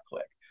relies on a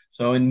click.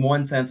 So in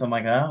one sense, I'm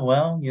like,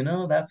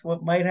 that's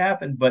what might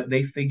happen. But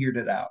they figured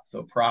it out.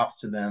 So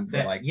props to them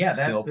for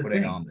still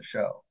putting on the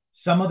show.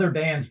 Some other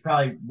bands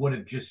probably would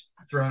have just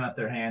thrown up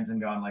their hands and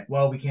gone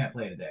well, we can't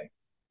play today.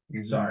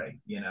 Sorry,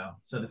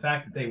 So the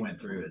fact that they went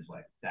through is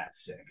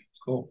that's sick. It's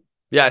cool.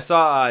 Yeah, I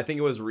saw, I think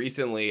it was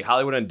recently,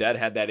 Hollywood Undead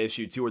had that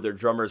issue too, where their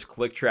drummer's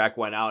click track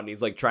went out and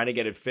he's trying to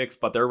get it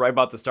fixed, but they're right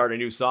about to start a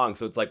new song.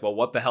 So it's well,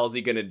 what the hell is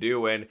he going to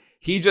do? And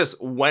he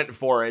just went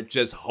for it,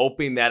 just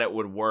hoping that it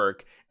would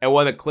work. And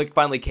when the click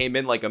finally came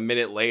in a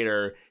minute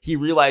later, he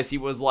realized he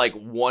was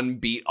one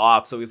beat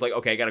off. So he's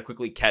okay, I got to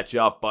quickly catch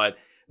up. But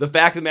the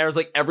fact of the matter is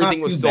everything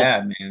not was too so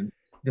bad, man.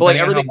 But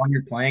everything when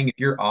you're playing, if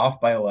you're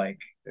off by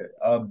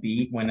a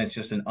beat when it's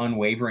just an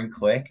unwavering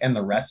click and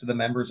the rest of the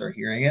members are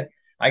hearing it,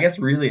 I guess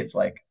really it's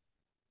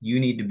you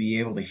need to be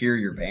able to hear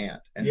your band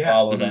and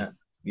follow them,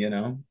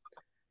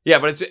 Yeah,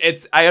 but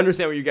it's I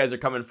understand where you guys are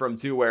coming from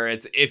too, where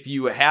it's if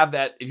you have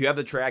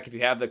the track, if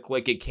you have the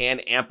click, it can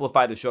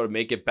amplify the show to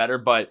make it better,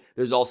 but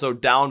there's also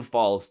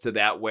downfalls to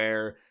that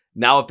where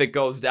now if it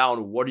goes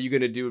down, what are you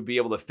going to do to be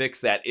able to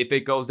fix that? If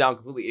it goes down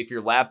completely, if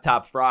your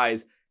laptop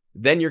fries,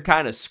 then you're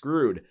kind of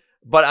screwed.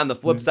 But on the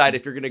flip side,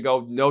 if you're going to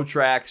go no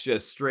tracks,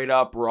 just straight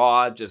up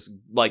raw, just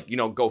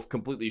go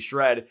completely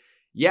shred,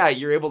 yeah,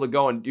 you're able to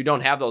go and you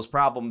don't have those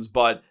problems,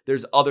 but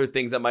there's other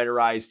things that might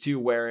arise too,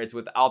 where it's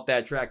without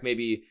that track,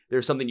 maybe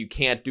there's something you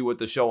can't do with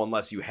the show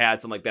unless you had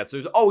something like that. So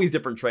there's always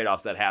different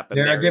trade-offs that happen.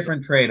 There are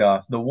different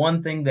trade-offs. The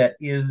one thing that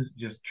is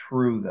just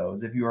true, though,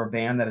 is if you're a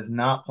band that is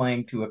not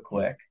playing to a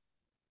click,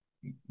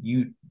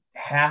 you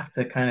have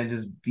to kind of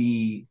just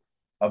be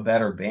a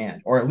better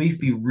band, or at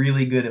least be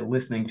really good at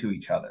listening to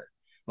each other.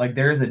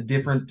 There's a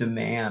different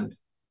demand,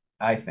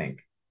 I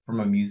think, from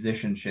a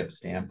musicianship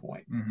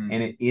standpoint.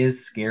 And it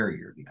is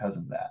scarier because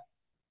of that.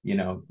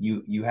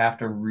 You have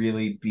to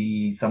really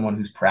be someone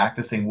who's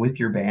practicing with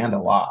your band a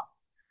lot.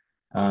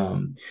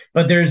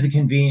 But there's the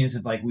convenience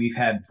of we've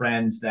had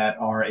friends that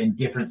are in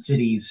different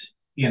cities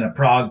in a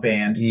prog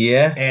band.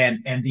 Yeah.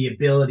 And the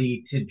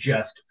ability to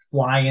just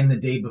fly in the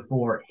day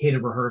before, hit a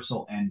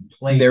rehearsal and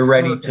play. They're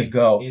ready to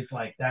go. Is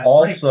that's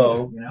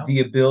also cool, the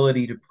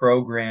ability to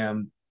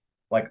program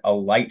a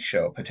light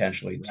show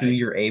potentially to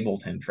your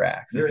Ableton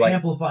tracks. You're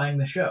amplifying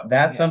the show.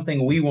 That's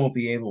something we won't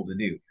be able to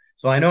do.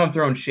 So I know I'm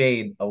throwing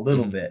shade a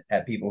little bit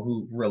at people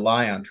who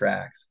rely on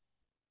tracks,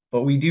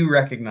 but we do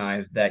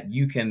recognize that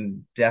you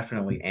can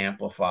definitely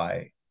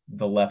amplify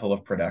the level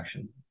of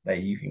production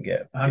that you can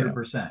get.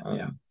 100%.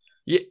 Yeah.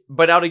 Yeah,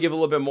 but now to give a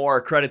little bit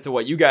more credit to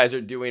what you guys are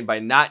doing by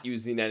not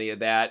using any of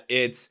that,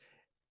 it's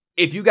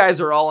if you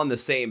guys are all on the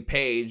same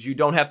page, you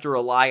don't have to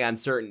rely on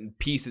certain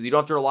pieces. You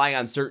don't have to rely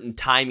on certain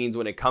timings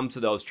when it comes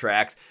to those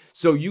tracks.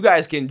 So you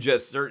guys can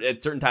just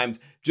at certain times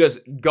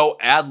just go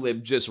ad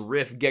lib, just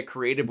riff, get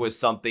creative with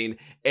something,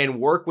 and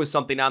work with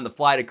something on the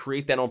fly to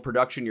create that own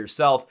production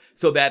yourself,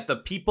 so that the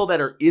people that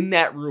are in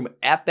that room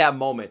at that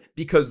moment,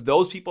 because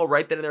those people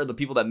right then and there are the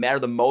people that matter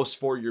the most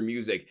for your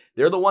music.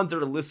 They're the ones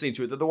that are listening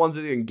to it. They're the ones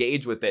that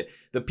engage with it.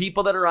 The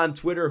people that are on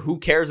Twitter, who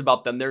cares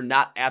about them? They're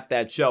not at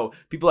that show.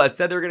 People that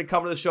said they're going to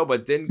come to the show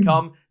but didn't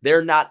come,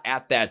 they're not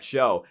at that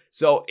show.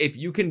 So if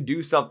you can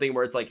do something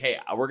where it's like, hey,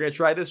 we're going to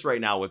try this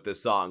right now with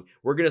this song.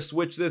 We're going to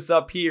switch this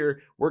up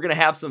here. We're going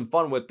to have some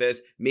fun with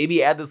this.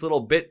 Maybe add this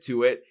little bit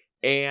to it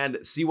and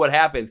see what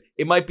happens.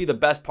 It might be the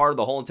best part of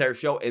the whole entire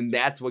show, and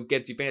that's what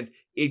gets you fans.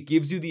 It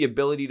gives you the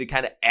ability to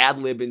kind of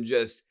ad lib and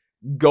just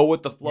go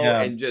with the flow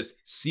and just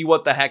see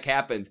what the heck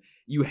happens.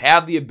 You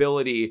have the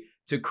ability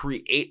to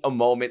create a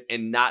moment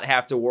and not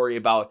have to worry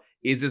about,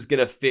 is this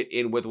going to fit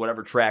in with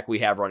whatever track we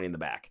have running in the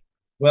back?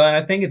 Well, and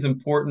I think it's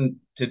important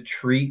to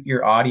treat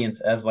your audience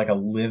as like a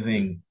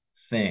living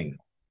thing,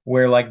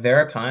 where like there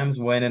are times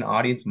when an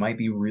audience might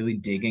be really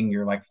digging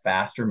your like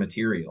faster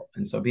material.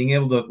 And so being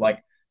able to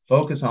like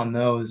focus on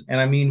those.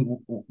 And I mean,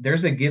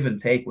 there's a give and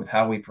take with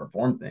how we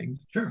perform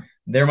things. Sure.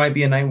 There might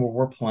be a night where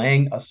we're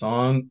playing a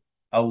song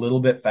a little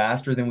bit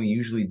faster than we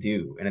usually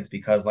do. And it's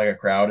because like a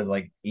crowd is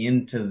like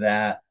into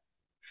that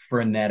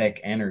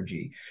frenetic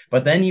energy.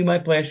 But then you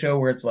might play a show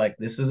where it's like,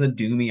 this is a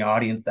doomy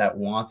audience that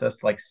wants us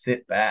to like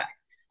sit back,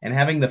 and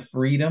having the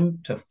freedom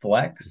to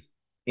flex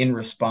in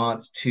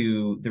response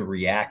to the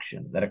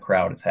reaction that a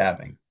crowd is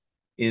having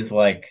is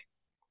like,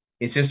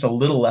 it's just a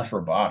little less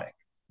robotic.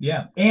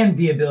 Yeah. And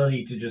the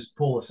ability to just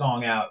pull a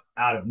song out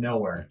of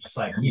nowhere. Just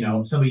like,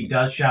 somebody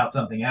does shout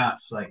something out.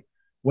 It's like,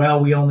 well,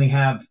 we only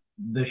have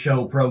the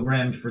show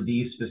programmed for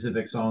these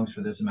specific songs for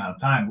this amount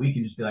of time. We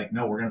can just be like,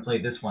 no, we're going to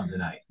play this one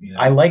tonight.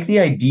 I like the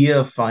idea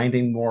of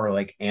finding more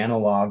like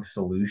analog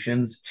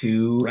solutions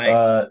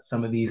to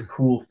some of these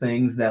cool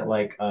things that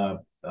like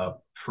a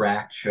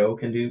tracked show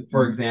can do.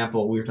 For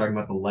example, we were talking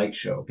about the light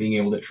show, being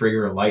able to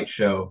trigger a light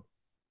show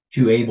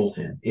to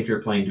Ableton if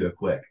you're playing to a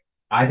click.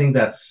 I think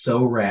that's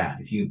so rad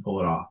if you can pull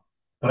it off.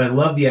 But I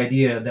love the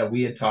idea that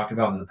we had talked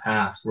about in the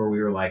past where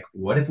we were like,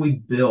 what if we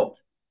built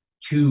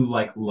 2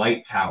 like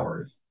light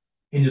towers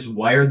and just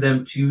wired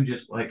them to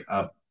just like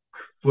a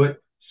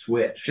foot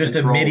switch, just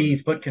a MIDI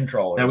foot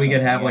controller that we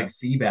could have like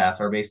Seabass,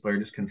 our bass player,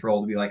 just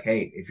control to be like,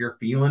 hey, if you're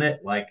feeling it,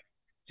 like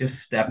just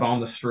step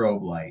on the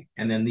strobe light,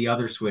 and then the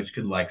other switch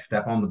could like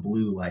step on the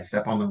blue light,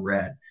 step on the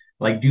red,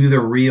 like do the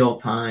real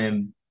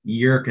time.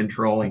 You're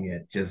controlling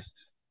it.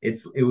 Just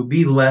it would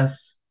be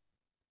less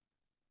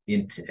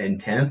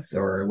intense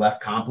or less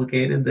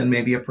complicated than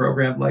maybe a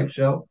programmed light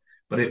show,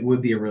 but it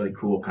would be a really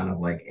cool kind of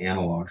like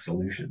analog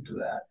solution to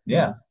that.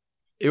 Yeah.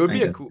 It would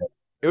be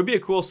a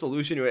cool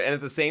solution to it. And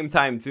at the same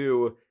time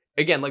too,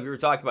 again, like we were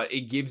talking about,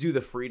 it gives you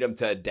the freedom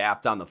to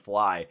adapt on the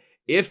fly.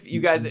 If you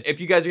guys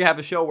have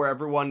a show where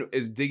everyone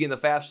is digging the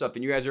fast stuff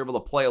and you guys are able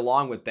to play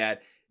along with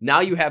that,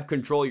 now you have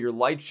control of your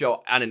light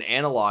show on an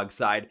analog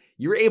side.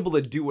 You're able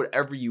to do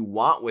whatever you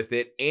want with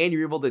it, and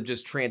you're able to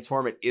just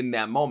transform it in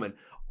that moment.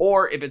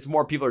 Or if it's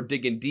more people are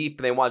digging deep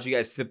and they want you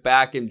guys to sit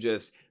back and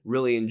just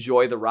really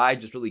enjoy the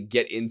ride, just really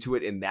get into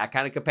it in that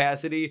kind of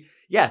capacity.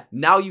 Yeah,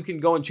 now you can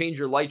go and change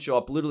your light show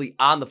up literally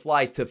on the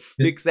fly to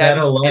fix that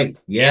and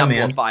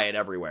amplify it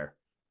everywhere.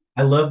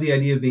 I love the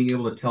idea of being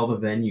able to tell the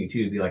venue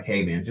too, to be like,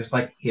 hey man, just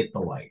like hit the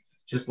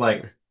lights. Just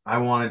like, I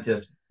want to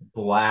just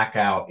black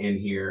out in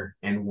here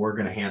and we're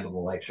going to handle the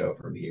light show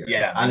from here.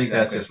 Yeah. I think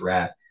that's just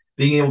rad.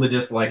 Being able to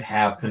just like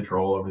have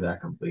control over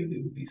that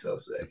completely would be so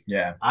sick.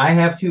 Yeah. I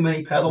have too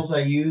many pedals I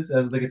use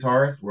as the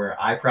guitarist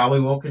where I probably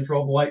won't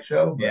control the light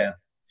show. Yeah.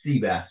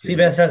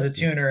 Seabass has a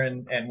tuner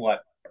and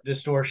what?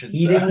 Distortion.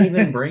 He didn't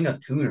even bring a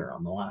tuner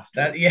on the last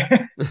one.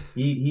 Yeah.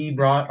 He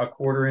brought a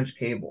 1/4-inch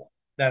cable.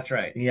 That's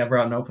right. He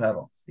brought no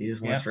pedals. He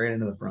just went straight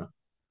into the front.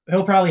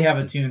 He'll probably have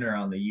a tuner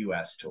on the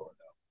US tour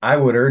though. I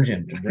would urge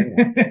him to bring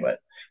one,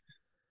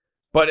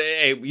 But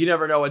hey, you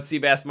never know what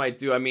Seabass might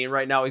do. I mean,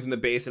 right now he's in the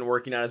basin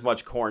working on as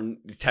much corn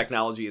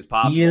technology as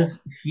possible.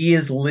 He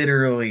is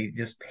literally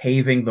just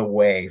paving the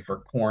way for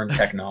corn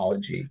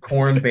technology,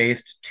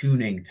 corn-based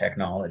tuning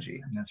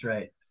technology. That's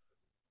right.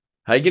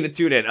 How you gonna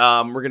tune in?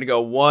 We're gonna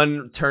go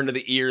one turn to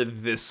the ear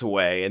this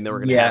way, and then we're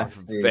gonna have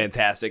a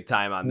fantastic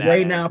time on that.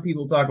 Right now,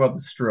 people talk about the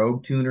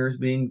strobe tuners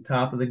being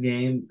top of the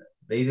game.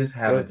 They just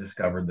haven't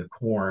discovered the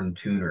corn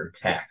tuner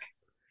tech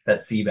that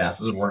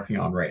Seabass is working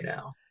on right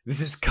now.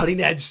 This is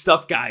cutting edge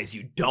stuff, guys.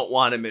 You don't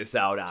want to miss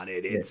out on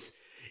it.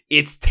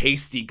 It's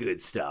tasty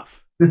good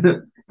stuff.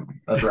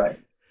 That's right.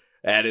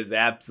 That is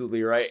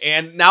absolutely right.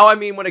 And now, I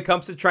mean, when it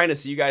comes to trying to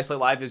see you guys play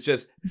live, it's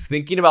just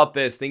thinking about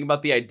this, thinking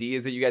about the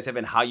ideas that you guys have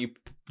and how you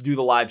do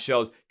the live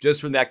shows, just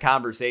from that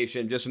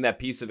conversation, just from that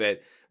piece of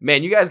it.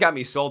 Man, you guys got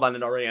me sold on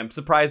it already. I'm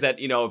surprised that,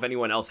 if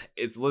anyone else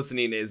is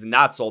listening is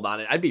not sold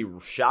on it. I'd be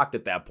shocked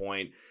at that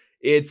point.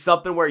 It's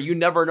something where you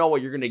never know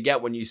what you're going to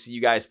get when you see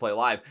you guys play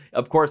live.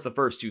 Of course, the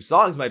first 2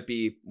 songs might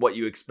be what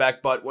you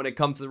expect, but when it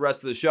comes to the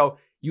rest of the show,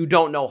 you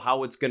don't know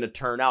how it's going to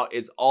turn out.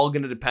 It's all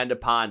going to depend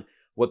upon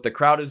what the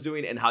crowd is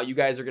doing and how you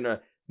guys are going to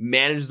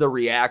manage the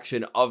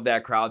reaction of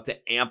that crowd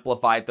to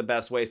amplify it the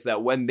best way so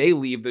that when they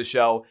leave the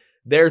show,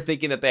 they're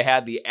thinking that they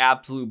had the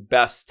absolute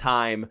best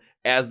time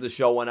as the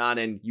show went on,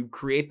 and you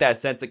create that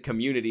sense of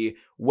community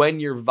when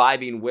you're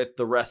vibing with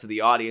the rest of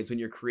the audience, when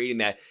you're creating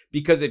that.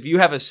 Because if you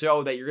have a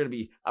show that you're going to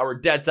be, we're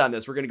dead set on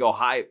this, we're going to go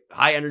high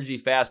energy,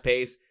 fast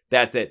pace,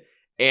 that's it.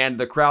 And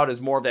the crowd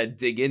is more of that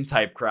dig in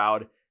type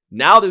crowd.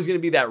 Now there's going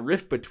to be that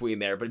rift between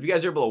there. But if you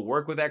guys are able to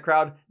work with that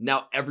crowd,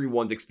 now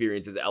everyone's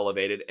experience is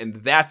elevated. And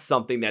that's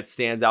something that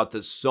stands out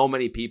to so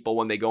many people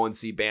when they go and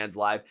see bands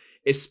live,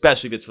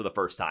 especially if it's for the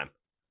first time.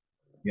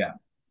 Yeah.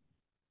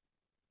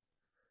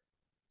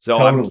 So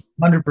Totally.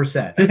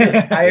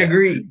 100%. I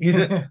agree.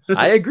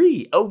 I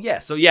agree. Oh yeah.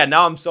 So yeah,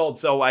 now I'm sold.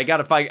 So I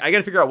gotta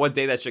figure out what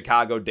day that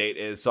Chicago date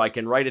is, so I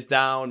can write it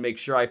down, make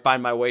sure I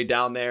find my way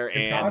down there.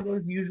 Chicago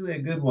is usually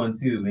a good one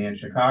too, man.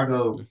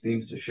 Chicago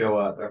seems to show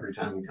up every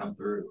time we come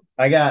through.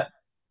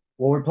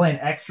 We're playing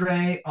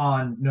X-Ray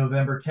on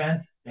November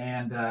 10th,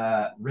 and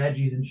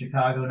Reggie's in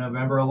Chicago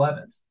November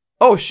 11th.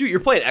 Oh shoot, you're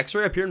playing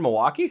X-Ray up here in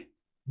Milwaukee?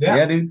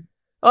 Yeah, dude.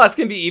 Oh, that's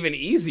going to be even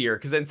easier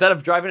because instead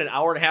of driving an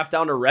hour and a half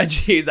down to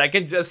Reggie's, I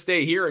can just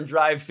stay here and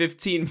drive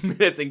 15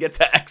 minutes and get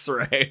to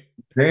X-Ray.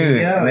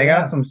 Dude, and they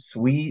got some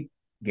sweet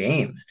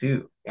games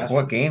too.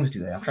 What games do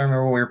they have? I'm trying to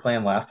remember what we were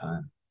playing last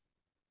time.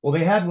 Well,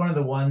 they had one of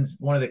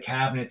the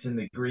cabinets in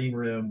the green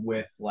room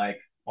with like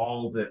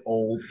all the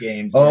old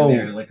games in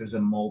there. Like it was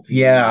a multi.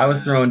 Yeah, I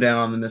was throwing down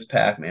on the Miss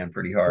Pac-Man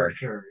pretty hard. For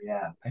sure,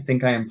 yeah. I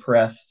think I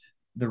impressed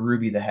the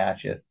Ruby the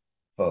Hatchet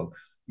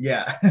folks.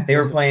 Yeah. They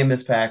were playing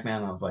Miss Pac-Man,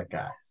 and I was like,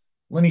 guys,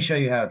 let me show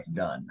you how it's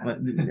done.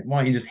 why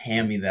don't you just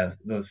hand me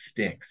those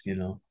sticks,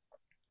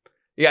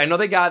 Yeah, I know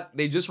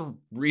they just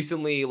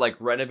recently like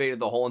renovated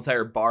the whole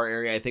entire bar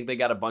area. I think they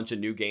got a bunch of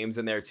new games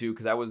in there too,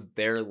 because I was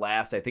there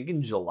last, I think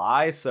in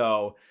July.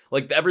 So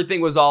like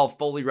everything was all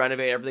fully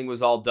renovated, everything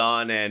was all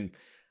done, and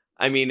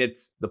I mean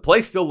the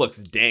place still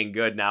looks dang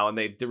good now, and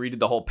they redid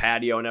the whole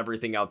patio and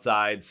everything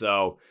outside.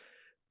 So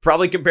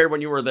probably compared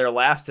when you were there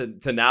last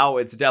to now,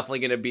 it's definitely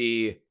going to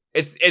be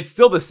it's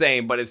still the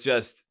same, but it's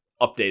just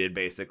updated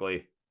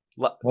basically.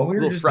 Well, we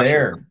were just fresher.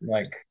 there,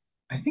 like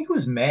I think it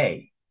was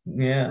May.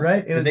 Yeah,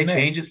 right. Did they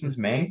change it since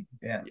May?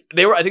 Yeah,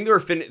 I think they were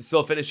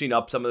still finishing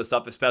up some of the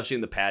stuff, especially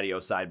in the patio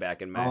side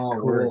back in May. Oh,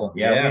 cool.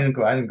 Yeah, I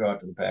didn't go out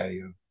to the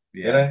patio.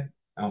 Yeah. Did I?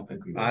 I don't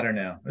think we did. I don't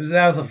know.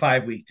 That was a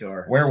 5-week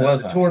tour. Where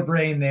was the I? tour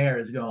brain there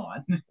is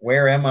gone.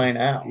 Where am I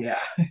now? Yeah.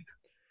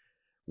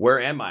 Where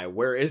am I?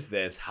 Where is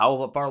this?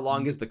 How far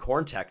along is the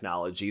corn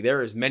technology?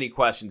 There is many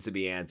questions to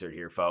be answered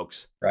here,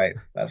 folks. Right.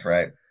 That's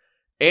right.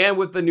 And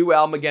with the new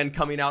album again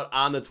coming out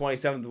on the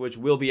 27th, which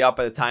will be out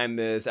by the time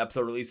this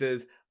episode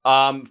releases,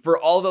 for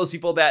all those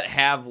people that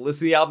have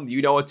listened to the album,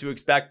 you know what to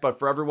expect. But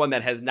for everyone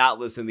that has not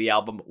listened to the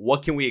album,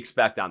 what can we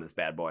expect on this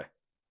bad boy?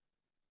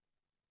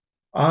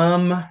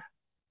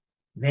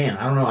 Man,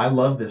 I don't know. I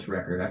love this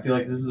record. I feel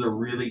like this is a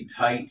really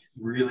tight,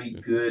 really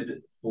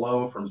good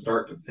flow from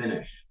start to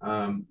finish.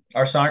 Our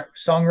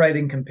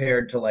songwriting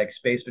compared to like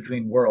Space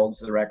Between Worlds,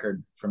 the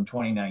record from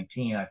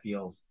 2019, I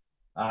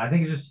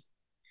think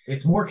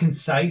it's more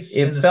concise.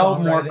 It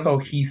felt more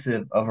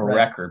cohesive of a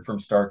record from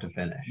start to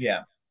finish.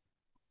 Yeah.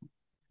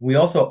 We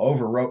also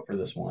overwrote for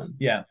this one.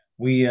 Yeah.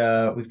 We've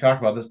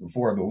talked about this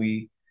before, but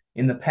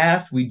in the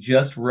past we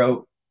just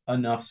wrote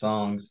enough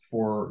songs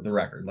for the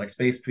record. Like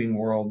Space Between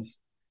Worlds,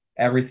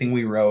 everything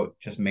we wrote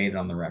just made it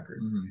on the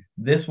record. Mm-hmm.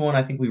 This one,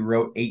 I think we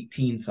wrote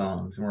 18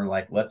 songs, and we're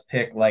like, let's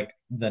pick like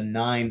the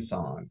 9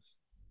 songs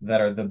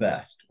that are the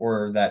best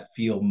or that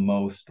feel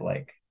most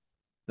like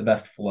the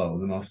best flow,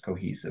 the most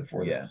cohesive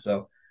for this.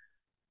 So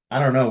I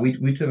don't know.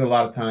 We took a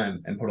lot of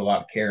time and put a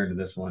lot of care into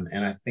this one,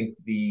 and I think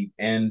the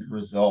end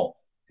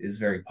result is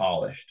very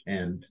polished,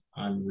 and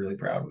I'm really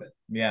proud of it.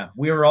 Yeah,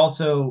 we were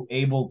also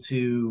able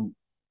to,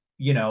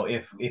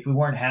 if we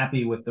weren't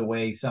happy with the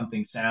way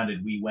something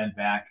sounded, we went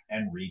back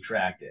and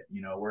retracked it.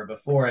 Where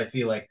before I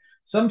feel like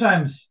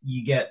sometimes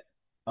you get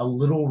a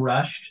little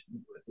rushed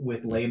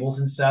with labels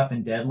and stuff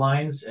and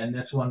deadlines, and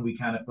this one we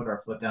kind of put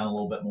our foot down a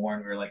little bit more,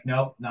 and we were like,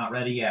 nope, not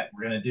ready yet,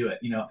 we're gonna do it.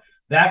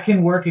 That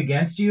can work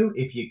against you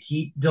if you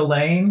keep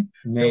delaying.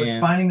 So it's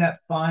finding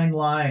that fine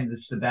line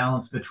that's the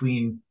balance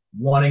between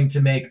wanting to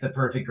make the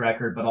perfect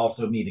record but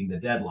also meeting the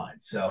deadline.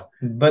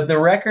 But the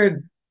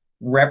record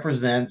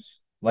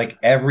represents like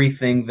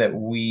everything that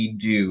we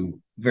do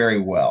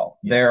very well.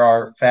 Yeah. There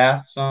are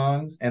fast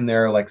songs and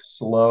there are like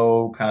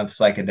slow kind of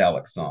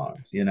psychedelic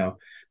songs.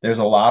 There's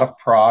a lot of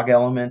prog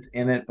element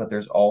in it, but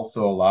there's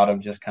also a lot of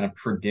just kind of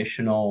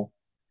traditional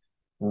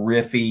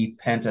riffy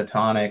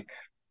pentatonic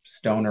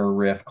stoner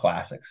riff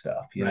classic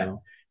stuff, you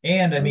know.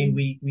 And I mean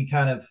we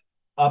kind of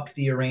upped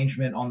the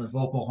arrangement on the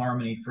vocal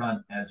harmony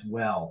front as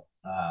well.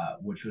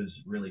 which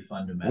was really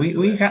fun to mess We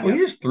with. we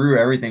just threw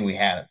everything we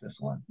had at this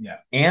one. Yeah.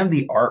 And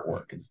the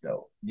artwork is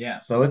dope. Yeah.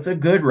 So it's a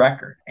good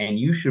record, and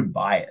you should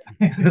buy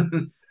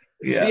it.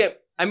 Yeah. See,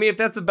 I mean, if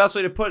that's the best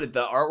way to put it,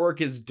 the artwork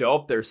is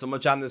dope. There's so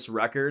much on this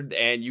record,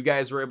 and you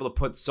guys were able to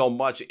put so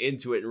much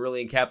into it and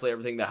really encapsulate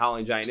everything that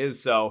Howling Giant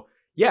is. So,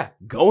 yeah,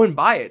 go and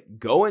buy it.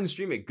 Go and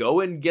stream it. Go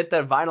and get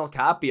that vinyl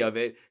copy of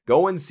it.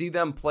 Go and see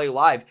them play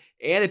live.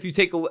 And if you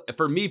take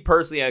for me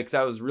personally, because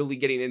I was really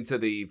getting into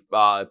the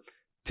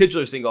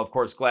titular single, of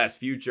course, Glass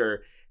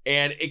Future.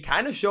 And it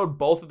kind of showed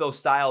both of those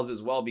styles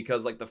as well,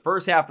 because like the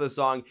first half of the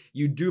song,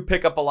 you do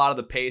pick up a lot of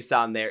the pace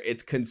on there.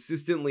 It's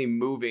consistently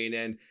moving.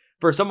 And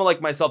for someone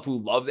like myself who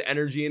loves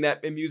energy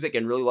in music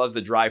and really loves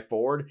the drive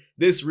forward,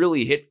 this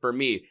really hit for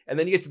me. And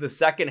then you get to the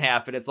second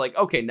half and it's like,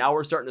 okay, now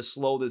we're starting to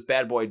slow this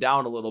bad boy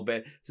down a little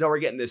bit. So now we're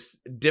getting this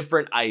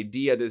different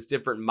idea, this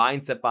different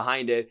mindset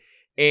behind it.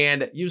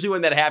 And usually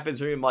when that happens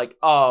for me, I'm like,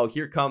 oh,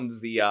 here comes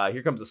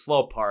the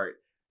slow part.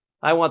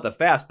 I want the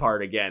fast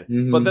part again.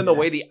 Mm-hmm. But then the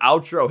way the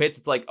outro hits,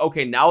 it's like,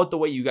 okay, now with the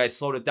way you guys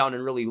slowed it down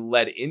and really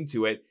led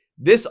into it,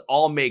 this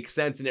all makes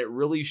sense. And it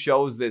really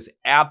shows this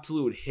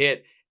absolute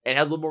hit and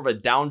has a little more of a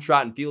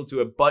downtrodden feel to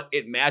it, but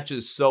it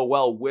matches so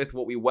well with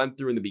what we went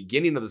through in the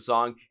beginning of the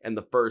song and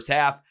the first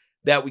half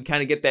that we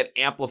kind of get that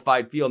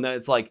amplified feel. And then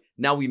it's like,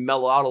 now we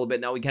mellow out a little bit.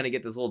 Now we kind of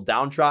get this little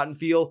downtrodden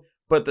feel,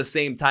 but at the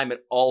same time,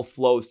 it all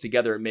flows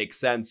together. It makes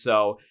sense.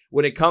 So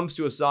when it comes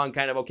to a song,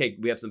 kind of, okay,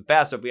 we have some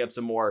fast stuff, we have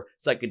some more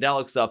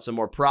psychedelic stuff, some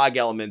more prog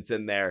elements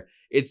in there.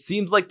 It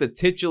seems like the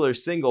titular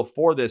single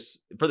for this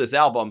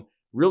album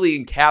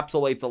really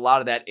encapsulates a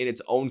lot of that in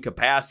its own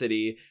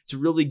capacity to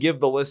really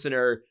give the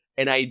listener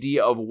an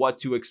idea of what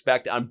to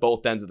expect on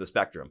both ends of the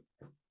spectrum.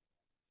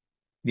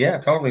 Yeah,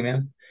 totally,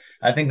 man.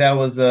 I think that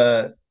was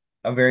a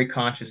very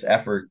conscious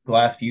effort.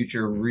 Glass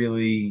Future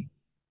really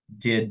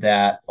did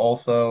that.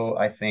 Also,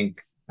 I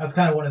think that's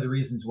kind of one of the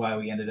reasons why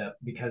we ended up,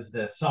 because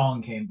the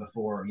song came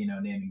before,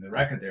 naming the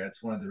record there.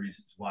 That's one of the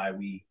reasons why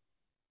we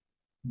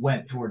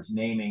went towards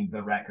naming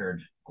the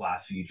record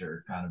Glass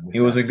Future. Kind of.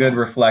 It was a good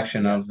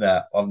reflection of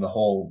the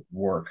whole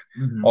work.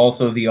 Mm-hmm.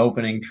 Also, the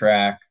opening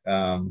track,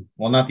 well,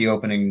 not the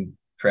opening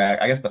track,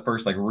 I guess the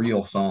first like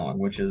real song,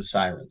 which is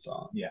Siren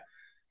Song. Yeah.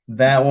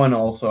 That one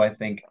also, I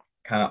think,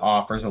 kind of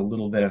offers a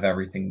little bit of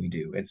everything we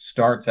do. It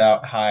starts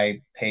out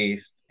high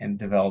paced and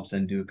develops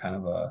into kind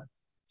of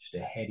just a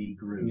heady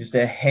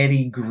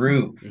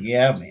groove.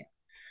 Yeah, man.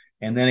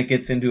 And then it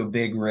gets into a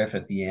big riff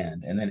at the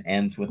end and then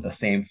ends with the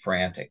same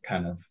frantic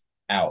kind of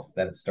out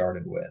that it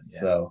started with. Yeah.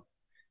 So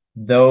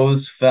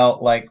those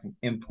felt like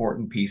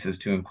important pieces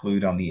to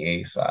include on the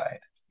A side,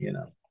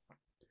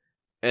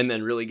 And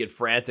then really get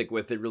frantic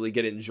with it, really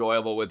get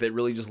enjoyable with it,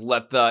 really just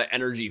let the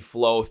energy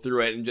flow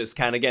through it and just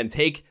kind of, again,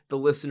 take the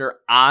listener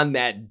on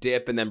that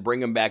dip and then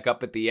bring them back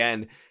up at the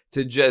end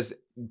to just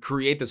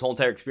create this whole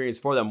entire experience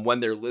for them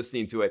when they're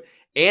listening to it.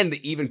 And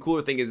the even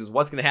cooler thing is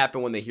what's going to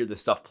happen when they hear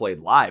this stuff played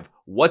live?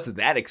 What's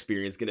that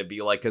experience going to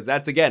be like? Because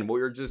that's, again, what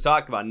we were just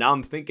talking about. Now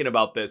I'm thinking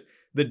about this,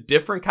 the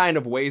different kind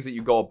of ways that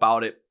you go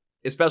about it,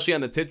 especially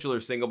on the titular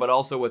single, but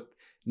also with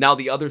now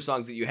the other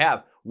songs that you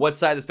have. What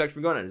side of the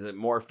spectrum are you going on? Is it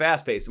more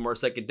fast-paced, more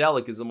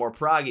psychedelic? Is it more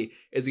proggy?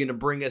 Is it going to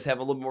bring us, have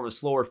a little more of a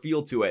slower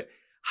feel to it?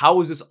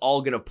 How is this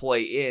all going to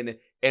play in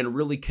and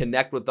really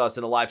connect with us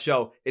in a live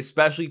show,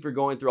 especially if you're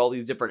going through all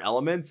these different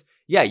elements?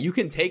 Yeah, you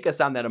can take us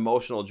on that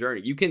emotional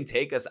journey. You can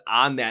take us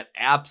on that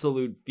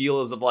absolute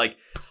feels of like,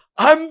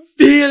 I'm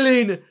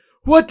feeling,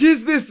 what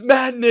is this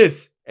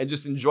madness? And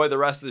just enjoy the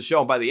rest of the show.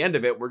 And by the end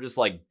of it, we're just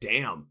like,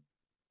 damn,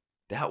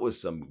 that was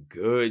some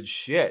good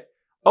shit.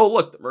 Oh,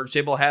 look, the merch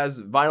table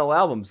has vinyl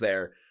albums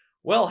there.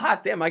 Well,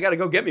 hot damn, I got to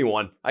go get me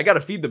one. I got to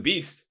feed the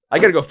beast. I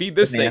got to go feed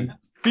this thing.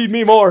 Feed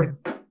me more.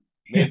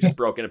 May have just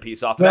broken a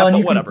piece off of that,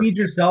 but whatever. You can feed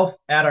yourself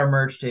at our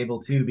merch table,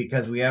 too,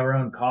 because we have our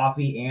own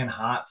coffee and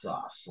hot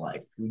sauce.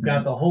 Like, we've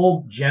got the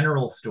whole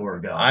general store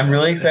going. I'm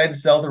really excited to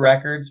sell the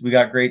records. We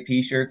got great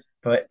T-shirts,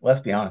 but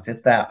let's be honest,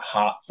 it's that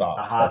hot sauce.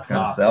 The hot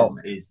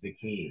sauce is the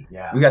key.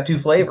 Yeah. We got 2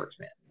 flavors,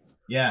 man.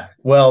 Yeah.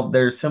 Well,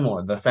 they're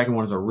similar. The second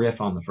one is a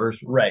riff on the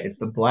first one. Right. It's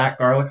the black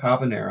garlic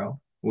habanero,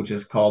 which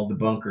is called the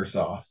bunker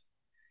sauce.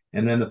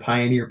 And then the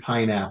Pioneer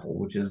pineapple,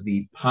 which is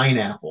the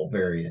pineapple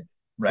variant.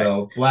 Right.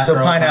 So black the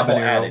garlic pineapple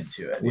habanero added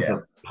to it. with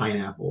a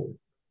pineapple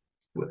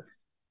twist.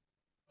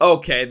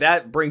 Okay,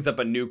 that brings up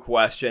a new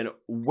question.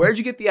 Where'd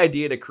you get the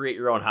idea to create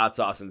your own hot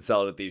sauce and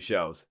sell it at these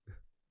shows?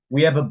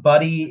 We have a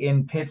buddy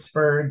in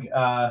Pittsburgh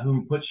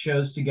who puts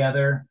shows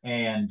together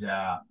and,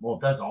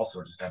 does all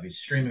sorts of stuff. He's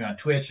streaming on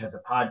Twitch, has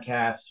a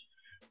podcast,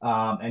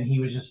 and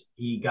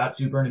he got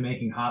super into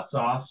making hot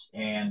sauce,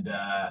 and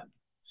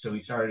so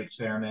he started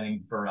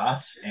experimenting for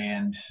us.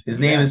 And his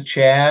name is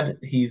Chad.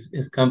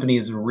 His company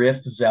is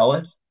Riff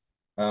Zealot.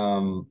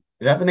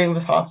 Is that the name of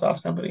his hot sauce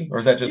company, or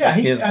is that just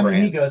his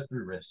brand? He goes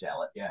through Riff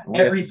Zealot. Yeah,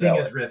 everything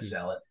is Riff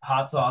Zealot.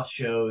 Hot sauce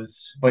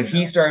shows. But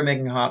he started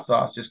making hot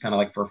sauce just kind of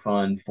like for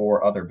fun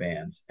for other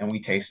bands, and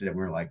we tasted it. And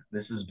we were like,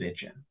 "This is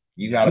bitchin'.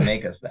 You got to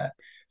make us that."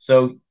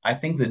 So I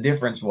think the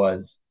difference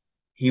was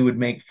he would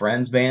make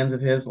friends bands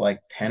of his like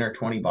 10 or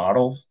 20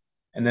 bottles,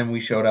 And then we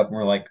showed up and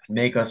we're like,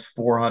 make us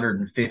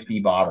 450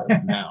 bottles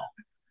now.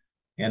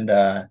 And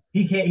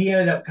he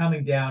ended up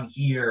coming down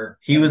here.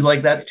 he was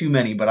like, that's too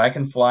many, but I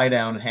can fly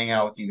down and hang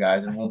out with you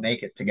guys and we'll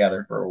make it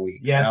together for a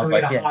week. Yeah, and I so was we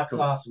had like, a yeah, hot cool.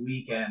 sauce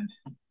weekend.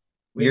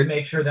 We had to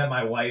make sure that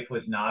my wife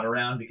was not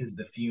around because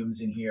the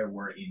fumes in here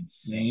were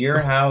insane. Your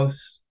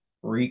house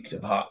reeked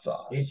of hot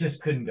sauce. It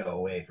just couldn't go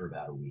away for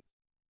about a week.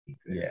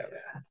 Yeah.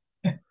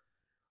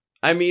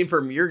 I mean,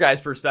 from your guys'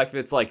 perspective,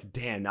 it's like,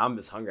 damn, now I'm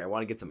just hungry. I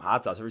want to get some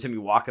hot sauce. Every time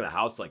you walk in the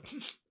house, like,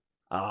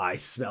 oh, I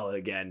smell it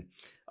again.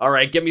 All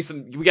right, get me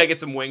some. We got to get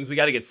some wings. We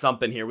got to get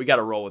something here. We got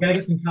to roll with Gotta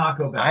this. get some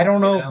Taco Bell. I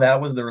don't know if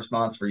that was the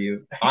response for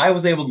you. I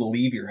was able to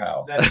leave your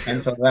house.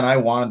 And so then I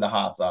wanted the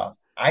hot sauce.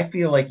 I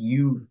feel like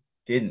you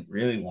didn't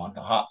really want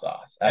the hot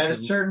sauce. At a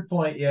certain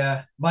point,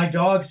 yeah. My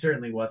dog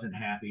certainly wasn't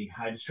happy.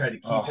 I just tried to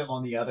keep him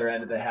on the other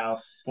end of the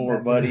house.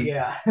 Poor buddy.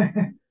 Yeah.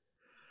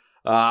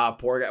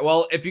 Poor guy.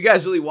 Well, if you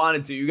guys really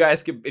wanted to,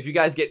 if you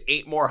guys get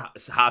 8 more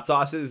hot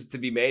sauces to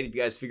be made, if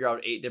you guys figure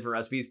out 8 different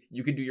recipes,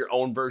 you could do your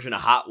own version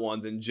of hot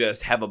ones and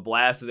just have a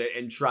blast with it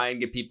and try and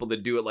get people to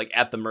do it like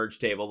at the merch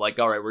table. Like,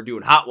 all right, we're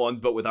doing hot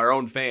ones, but with our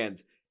own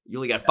fans. You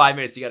only got 5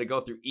 minutes. You got to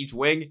go through each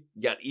wing.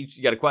 You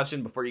got a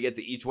question before you get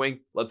to each wing.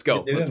 Let's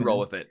go. Let's roll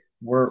with it.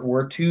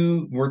 We're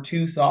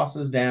two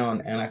sauces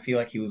down, and I feel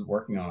like he was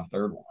working on a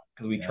third one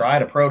because we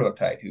tried a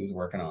prototype he was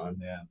working on.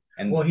 Yeah.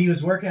 And well, he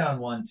was working on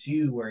one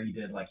too where he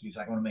was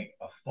like, I want to make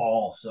a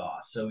fall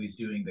sauce. So he's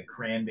doing the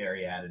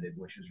cranberry additive,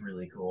 which was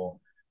really cool.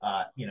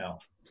 I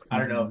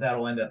don't know if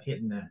that'll end up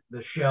hitting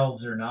the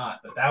shelves or not,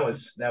 but that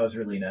was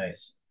really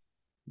nice.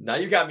 Now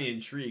you got me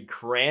intrigued.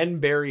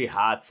 Cranberry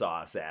hot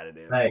sauce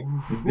additive. Right.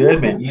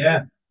 Good, man.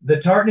 Yeah. The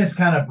tartness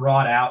kind of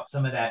brought out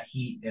some of that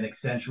heat and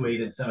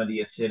accentuated some of the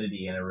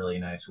acidity in a really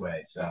nice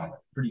way. So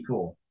pretty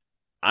cool.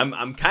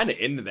 I'm kind of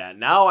into that.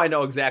 Now I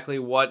know exactly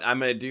what I'm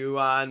going to do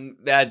on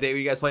that day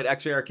you guys played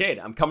X-Ray Arcade.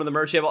 I'm coming to the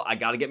merch table. I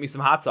got to get me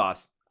some hot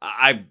sauce.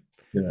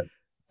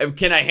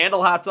 Can I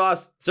handle hot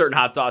sauce? Certain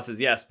hot sauces,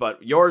 yes.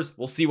 But yours,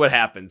 we'll see what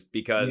happens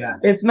because... Yeah.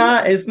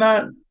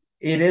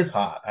 It is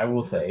hot, I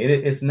will say.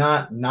 It's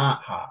not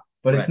hot,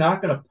 but it's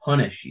not going to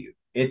punish you.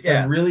 It's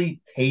a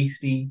really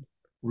tasty,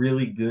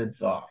 really good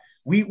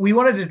sauce. We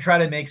wanted to try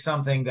to make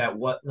something that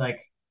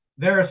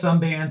there are some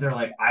bands that are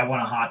like, I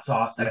want a hot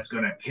sauce that's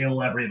going to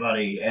kill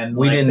everybody. And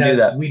we didn't do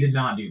that. We did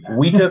not do that.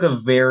 We took a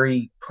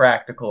very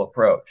practical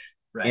approach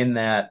in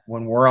that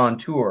when we're on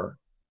tour,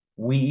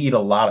 we eat a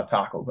lot of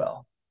Taco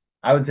Bell.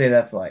 I would say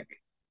that's like...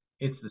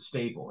 It's the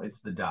staple.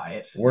 It's the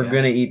diet. We're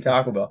going to eat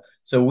Taco Bell.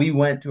 So we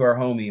went to our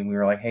homie and we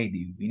were like, hey,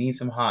 dude, we need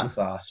some hot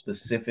sauce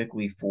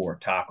specifically for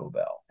Taco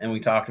Bell. And we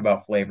talked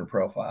about flavor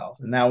profiles.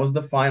 And that was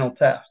the final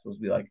test, was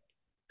be like,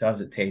 does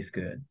it taste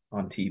good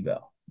on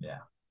T-Bell? Yeah.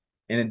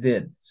 And it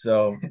did.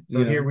 So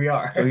here we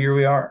are. So here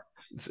we are.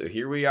 So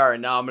here we are.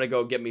 And now I'm going to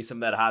go get me some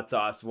of that hot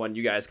sauce when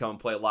you guys come and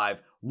play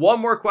live.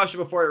 One more question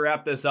before we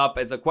wrap this up.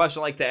 It's a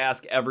question I like to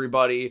ask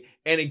everybody,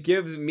 and it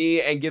gives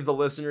me and gives the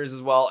listeners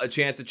as well a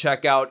chance to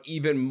check out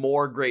even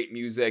more great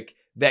music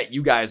that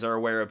you guys are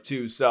aware of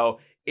too. So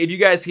if you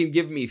guys can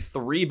give me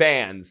 3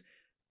 bands,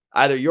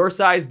 either your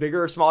size,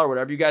 bigger or smaller,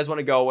 whatever you guys want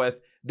to go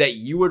with, that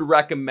you would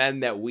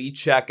recommend that we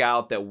check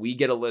out, that we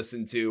get a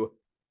listen to,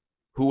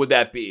 who would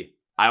that be?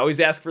 I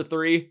always ask for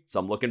 3, so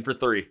I'm looking for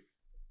 3.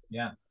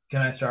 Yeah.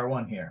 Can I start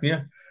one here?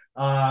 Yeah.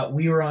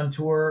 We were on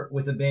tour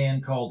with a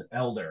band called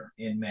Elder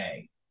in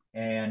May,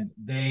 and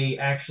they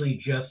actually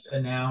just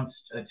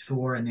announced a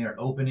tour, and they're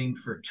opening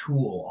for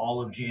Tool all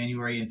of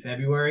January and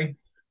February.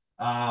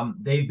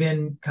 They've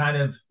been kind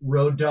of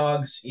road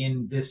dogs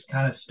in this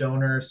kind of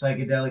stoner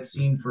psychedelic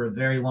scene for a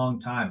very long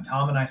time.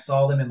 Tom and I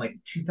saw them in like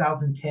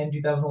 2010,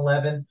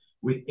 2011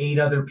 with 8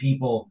 other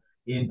people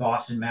in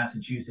Boston,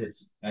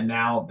 Massachusetts, and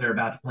now they're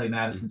about to play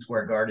Madison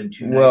Square Garden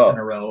 2 nights in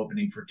a row,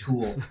 opening for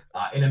Tool.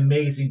 An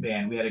amazing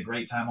band. We had a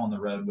great time on the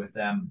road with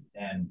them,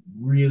 and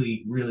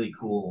really, really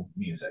cool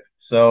music.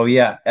 So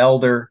yeah,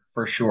 Elder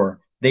for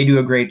sure. They do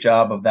a great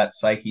job of that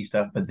psyche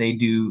stuff, but they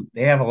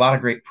have a lot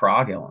of great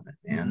prog element,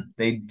 and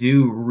they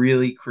do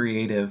really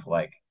creative,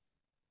 like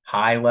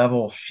high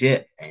level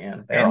shit,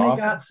 and they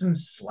got some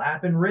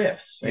slapping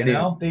riffs.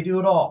 They do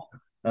it all.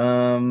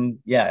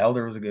 Yeah,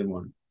 Elder was a good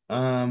one.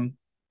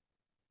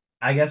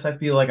 I guess I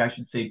feel like I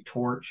should say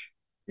Torch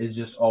is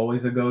just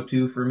always a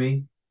go-to for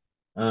me.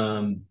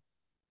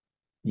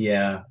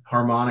 Yeah,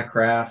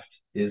 Harmonicraft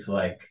is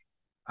like,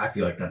 I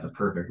feel like that's a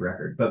perfect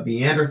record. But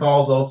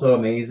Neanderthal is also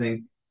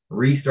amazing.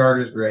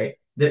 Restart is great.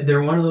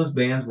 They're one of those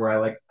bands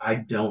where I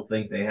don't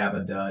think they have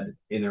a dud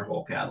in their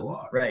whole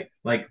catalog. Right.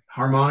 Like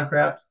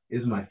Harmonicraft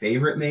is my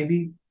favorite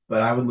maybe,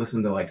 but I would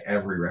listen to like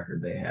every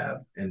record they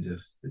have, and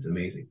just, it's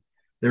amazing.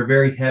 They're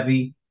very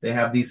heavy. They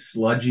have these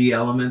sludgy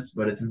elements,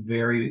 but it's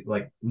very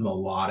like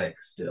melodic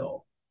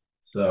still.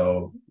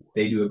 So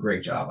they do a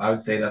great job. I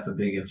would say that's a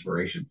big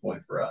inspiration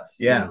point for us.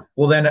 Yeah.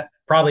 Well, then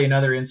probably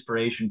another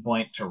inspiration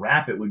point to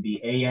wrap it would be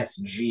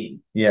ASG.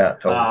 Yeah,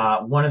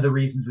 totally. One of the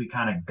reasons we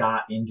kind of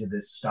got into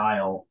this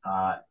style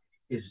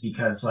is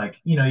because,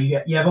 you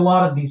have a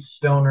lot of these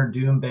stoner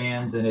doom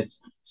bands, and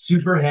it's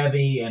super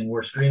heavy, and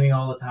we're screaming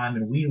all the time,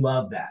 and we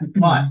love that.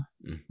 But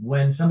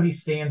when somebody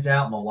stands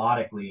out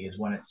melodically is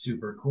when it's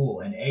super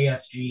cool. And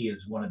ASG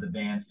is one of the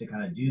bands to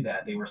kind of do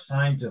that. They were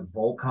signed to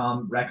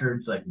Volcom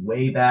Records like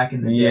way back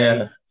in the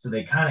day. So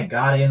they kind of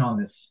got in on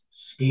this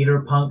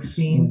skater punk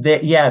scene.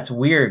 Yeah, it's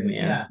weird, man.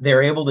 Yeah.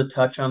 They're able to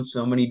touch on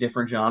so many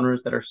different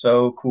genres that are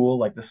so cool.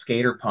 Like the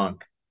skater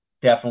punk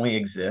definitely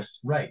exists.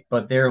 Right.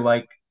 But they're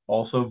like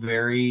also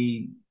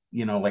very,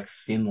 like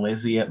Thin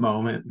Lizzy at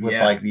moment with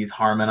like these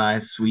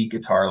harmonized sweet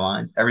guitar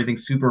lines.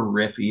 Everything's super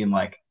riffy and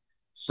like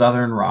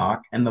Southern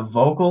rock, and the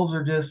vocals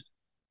are just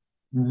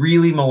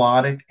really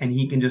melodic, and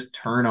he can just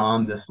turn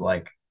on this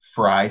like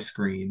fry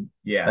screen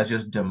that's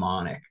just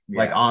demonic,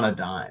 like on a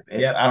dime.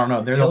 It's I don't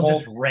know, they're He'll the whole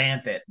just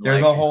ramp it.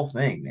 They're the whole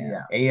thing,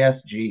 man.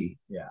 ASG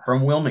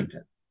from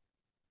Wilmington,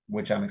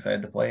 which I'm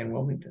excited to play in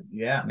Wilmington.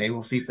 Maybe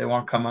we'll see if they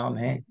want to come out and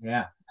hang.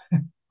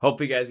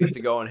 Hopefully you guys get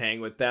to go and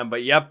hang with them.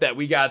 But yep, that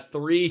we got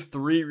three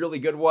really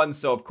good ones.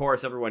 So of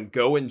course, everyone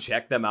go and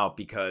check them out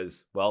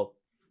because, well,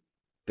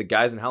 the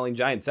guys in Howling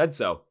Giant said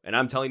so. And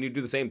I'm telling you to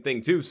do the same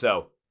thing too.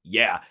 So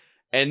yeah.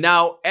 And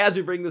now, as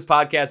we bring this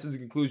podcast to a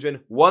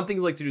conclusion, one thing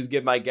I'd like to do is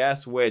give my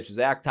guests, which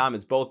Zach, Tom,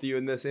 it's both of you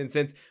in this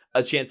instance,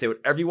 a chance to say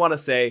whatever you want to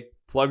say,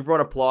 plug if you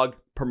want to plug,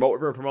 promote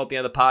if you want to promote at the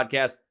end of the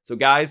podcast. So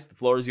guys, the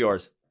floor is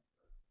yours.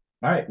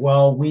 All right.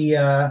 Well, we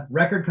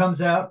record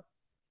comes out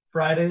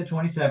Friday the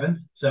 27th.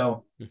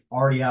 So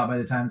already out by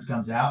the time this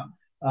comes out.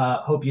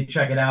 Hope you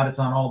check it out. It's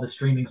on all the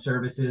streaming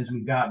services.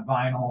 We've got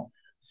vinyl,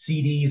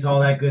 CDs, all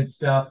that good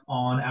stuff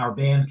on our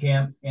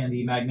Bandcamp and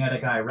the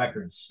Magnetic Eye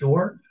Records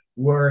store.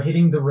 We're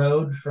hitting the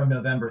road from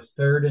November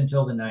 3rd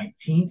until the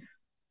 19th.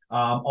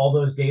 All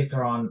those dates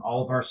are on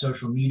all of our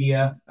social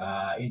media,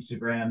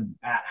 Instagram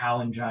at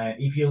Howling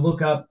Giant. If you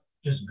look up,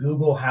 just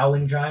Google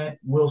Howling Giant,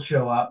 we'll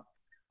show up.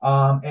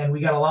 And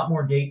we got a lot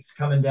more dates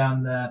coming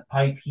down the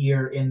pipe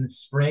here in the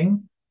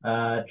spring.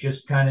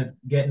 Just kind of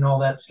getting all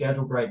that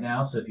scheduled right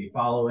now. So if you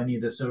follow any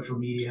of the social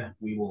media,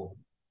 we will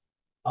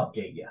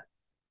update you.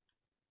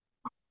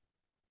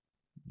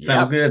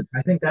 Sounds good.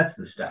 I think that's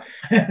the stuff.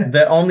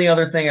 The only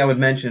other thing I would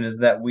mention is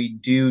that we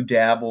do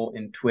dabble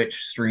in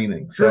Twitch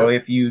streaming. So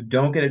if you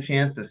don't get a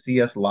chance to see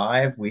us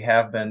live, we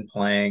have been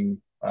playing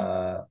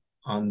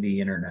on the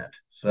internet.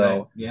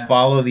 So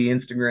follow the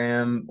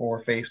Instagram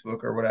or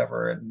Facebook or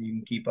whatever, and you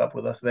can keep up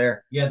with us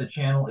there. Yeah, the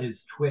channel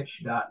is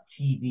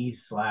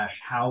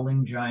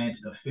twitch.tv/Howling Giant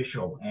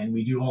Official, and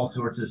we do all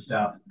sorts of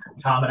stuff.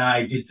 Tom and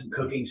I did some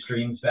cooking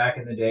streams back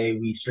in the day.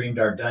 We streamed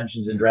our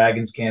Dungeons and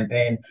Dragons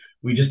campaign.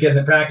 We just get in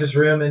the practice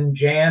room and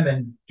jam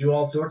and do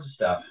all sorts of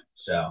stuff.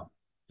 So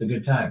it's a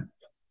good time.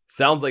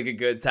 Sounds like a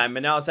good time.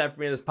 And now it's time for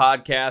me to this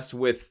podcast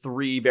with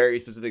three very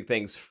specific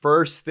things.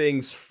 First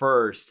things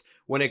first.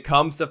 When it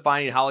comes to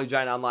finding Howling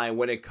Giant online,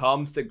 when it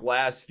comes to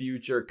Glass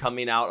Future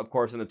coming out, of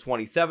course, on the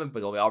 27th, but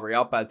it'll be already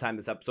out by the time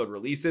this episode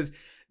releases,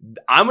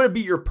 I'm going to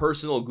be your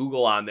personal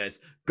Google on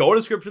this. Go to the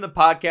description of the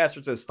podcast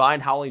where it says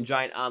Find Howling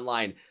Giant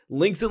online.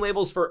 Links and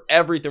labels for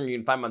everything. You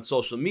can find them on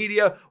social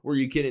media, where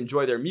you can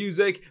enjoy their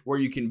music, where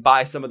you can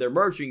buy some of their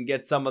merch, you can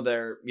get some of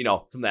their,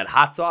 some of that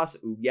hot sauce.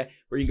 Ooh, yeah.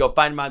 Where you can go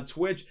find them on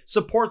Twitch.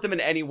 Support them in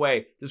any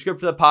way.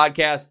 Description of the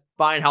podcast,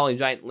 Find Howling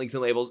Giant, links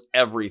and labels,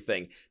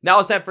 everything. Now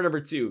it's time for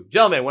number 2.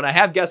 Gentlemen, when I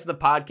have guests on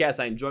the podcast,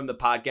 I enjoy the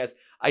podcast.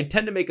 I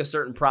tend to make a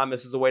certain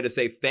promise as a way to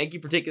say thank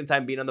you for taking the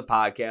time being on the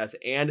podcast,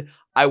 and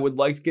I would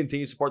like to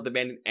continue to support the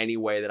band in any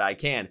way that I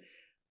can.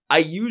 I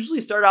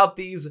usually start out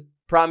these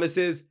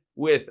promises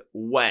with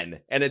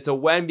when, and it's a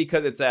when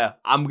because it's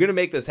I'm going to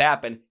make this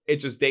happen.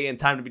 It's just day and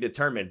time to be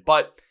determined,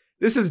 but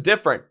this is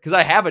different because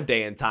I have a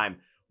day and time.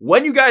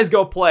 When you guys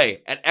go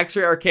play at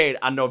X-Ray Arcade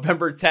on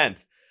November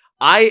 10th,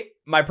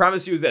 my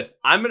promise to you is this.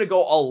 I'm going to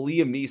go all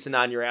Liam Neeson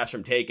on your ass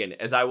from Taken,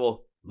 as I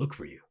will look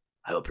for you.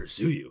 I will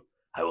pursue you.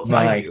 I will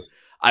find you.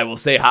 I will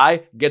say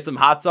hi, get some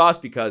hot sauce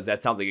because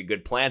that sounds like a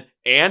good plan.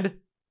 And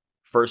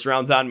first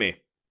round's on me.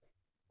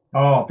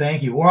 Oh,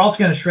 thank you. We're also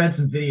going to shred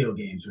some video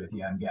games with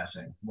you, I'm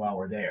guessing, while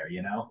we're there,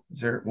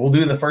 Sure. We'll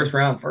do the first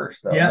round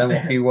first, though. Yeah. Then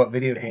we'll see what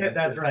video games.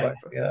 That's right.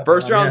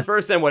 First round's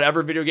first, and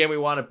whatever video game we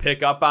want to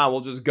pick up on,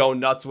 we'll just go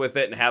nuts with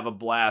it and have a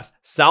blast.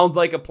 Sounds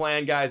like a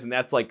plan, guys, and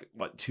that's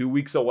 2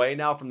 weeks away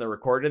now from the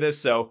recording of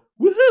this, so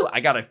woohoo! I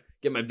got to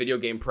get my video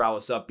game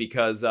prowess up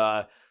because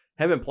I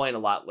haven't been playing a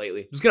lot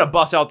lately. I'm just going to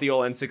bust out the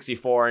old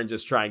N64 and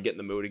just try and get in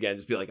the mood again.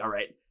 Just be like, all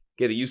right,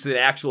 get used to the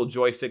actual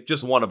joystick,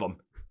 just one of them.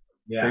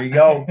 Yeah. There you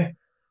go.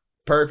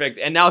 Perfect.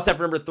 And now it's time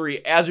for number 3.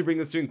 As we bring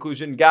this to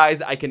conclusion,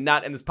 guys, I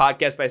cannot end this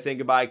podcast by saying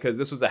goodbye because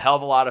this was a hell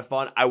of a lot of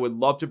fun. I would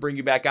love to bring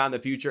you back on in the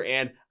future,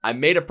 and I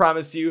made a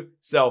promise to you.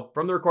 So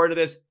from the record of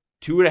this,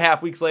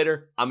 2.5 weeks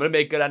later, I'm going to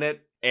make good on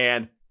it,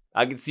 and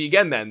I can see you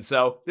again then.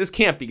 So this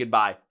can't be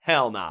goodbye.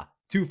 Hell nah.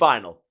 2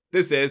 final.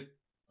 This is,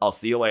 I'll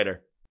see you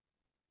later.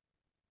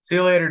 See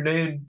you later,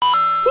 dude.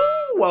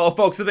 Woo! Well,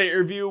 folks, with the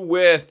interview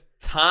with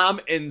Tom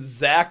and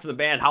Zach from the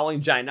band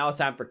Howling Giant. Now it's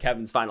time for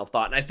Kevin's final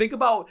thought. And I think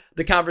about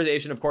the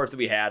conversation, of course, that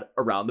we had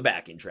around the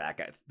backing track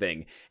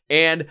thing.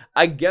 And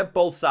I get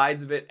both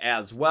sides of it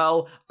as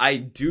well. I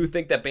do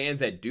think that bands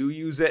that do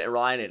use it and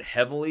rely on it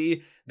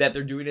heavily, that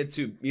they're doing it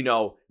to,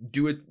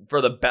 do it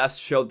for the best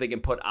show that they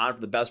can put on,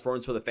 for the best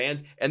performance for the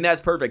fans. And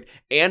that's perfect.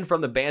 And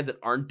from the bands that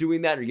aren't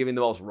doing that or giving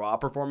the most raw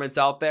performance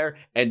out there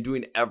and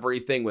doing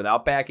everything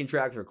without backing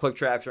tracks or click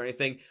tracks or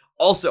anything,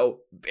 also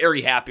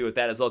very happy with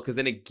that as well, because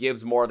then it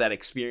gives more of that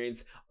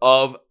experience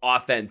of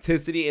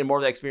authenticity and more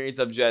of that experience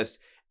of just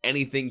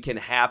anything can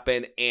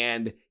happen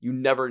and you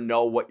never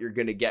know what you're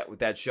going to get with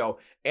that show.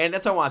 And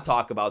that's what I want to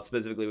talk about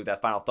specifically with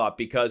that final thought,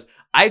 because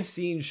I've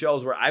seen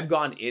shows where I've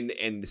gone in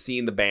and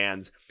seen the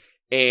bands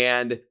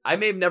and I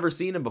may have never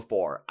seen them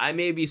before. I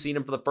may be seeing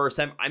them for the first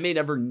time. I may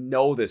never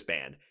know this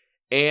band.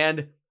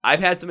 And I've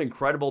had some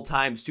incredible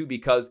times too,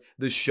 because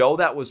the show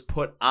that was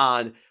put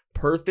on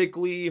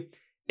perfectly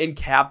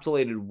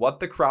encapsulated what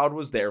the crowd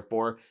was there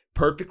for,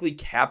 perfectly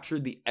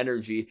captured the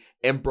energy,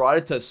 and brought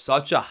it to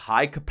such a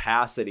high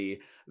capacity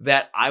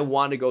that I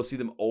want to go see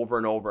them over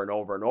and over and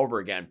over and over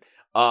again.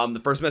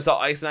 The first time I saw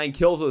Ice Nine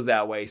Kills was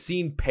that way.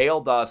 Seeing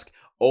Pale Dusk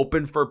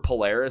open for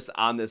Polaris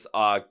on this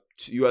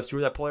US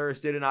tour that Polaris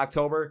did in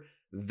October,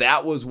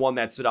 that was one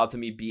that stood out to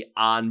me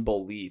beyond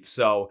belief.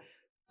 So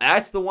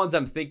that's the ones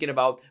I'm thinking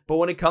about. But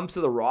when it comes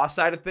to the raw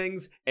side of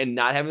things and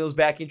not having those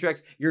backing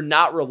tracks, you're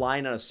not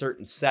relying on a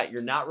certain set.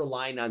 You're not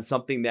relying on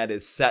something that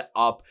is set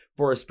up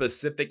for a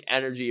specific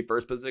energy, for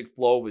a specific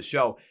flow of a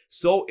show.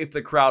 So if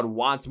the crowd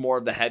wants more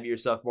of the heavier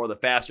stuff, more of the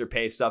faster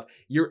paced stuff,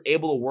 you're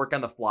able to work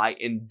on the fly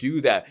and do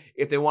that.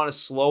 If they want to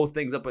slow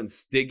things up and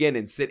dig in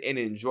and sit in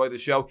and enjoy the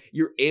show,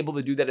 you're able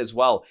to do that as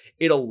well.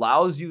 It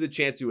allows you the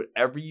chance to do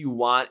whatever you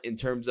want in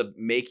terms of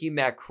making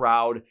that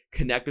crowd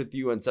connect with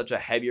you in such a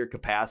heavier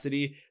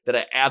capacity that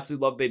I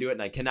absolutely love they do it.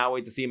 And I cannot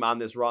wait to see them on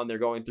this run they're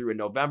going through in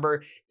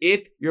November.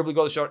 If you're able to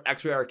go to the show at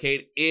X-Ray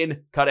Arcade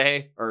in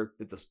Cudahy, or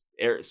it's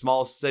a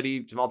small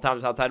city, small town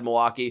just outside of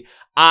Milwaukee,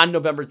 on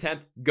November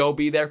 10th, go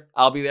be there.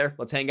 I'll be there.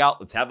 Let's hang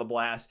out. Let's have a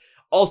blast.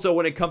 Also,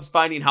 when it comes to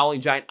finding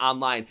Howling Giant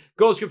online,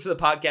 go to the description of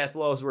the podcast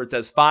below where it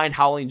says find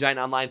Howling Giant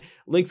online.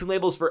 Links and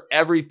labels for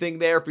everything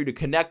there for you to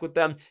connect with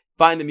them,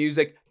 find the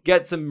music,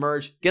 get some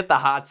merch, get the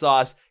hot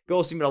sauce,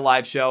 go see me at a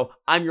live show.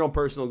 I'm your own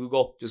personal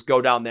Google. Just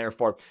go down there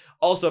for.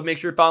 Also, make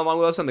sure to follow along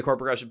with us on the Chord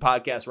Progression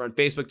Podcast. We're on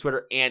Facebook,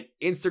 Twitter, and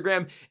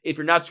Instagram. If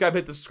you're not subscribed,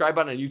 hit the subscribe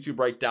button on YouTube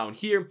right down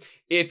here.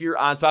 If you're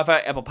on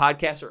Spotify, Apple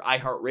Podcasts, or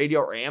iHeartRadio,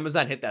 or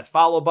Amazon, hit that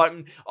follow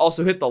button.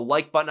 Also, hit the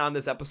like button on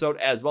this episode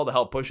as well to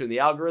help push in the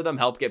algorithm,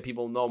 help get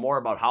people to know more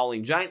about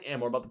Howling Giant and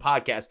more about the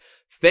podcast.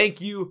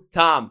 Thank you,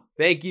 Tom.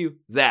 Thank you,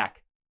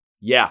 Zach.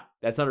 Yeah,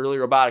 that sounded really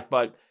robotic,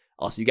 but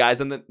I'll see you guys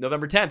on the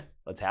November 10th.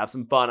 Let's have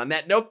some fun. On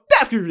that note,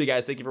 that's good for you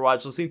guys. Thank you for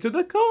watching, listening to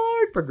the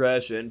Chord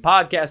Progression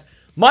Podcast.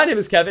 My name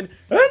is Kevin,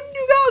 and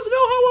you guys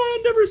know how I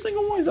end every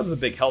single one. I'm a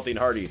big, healthy, and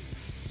hearty.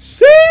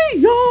 See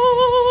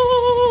ya!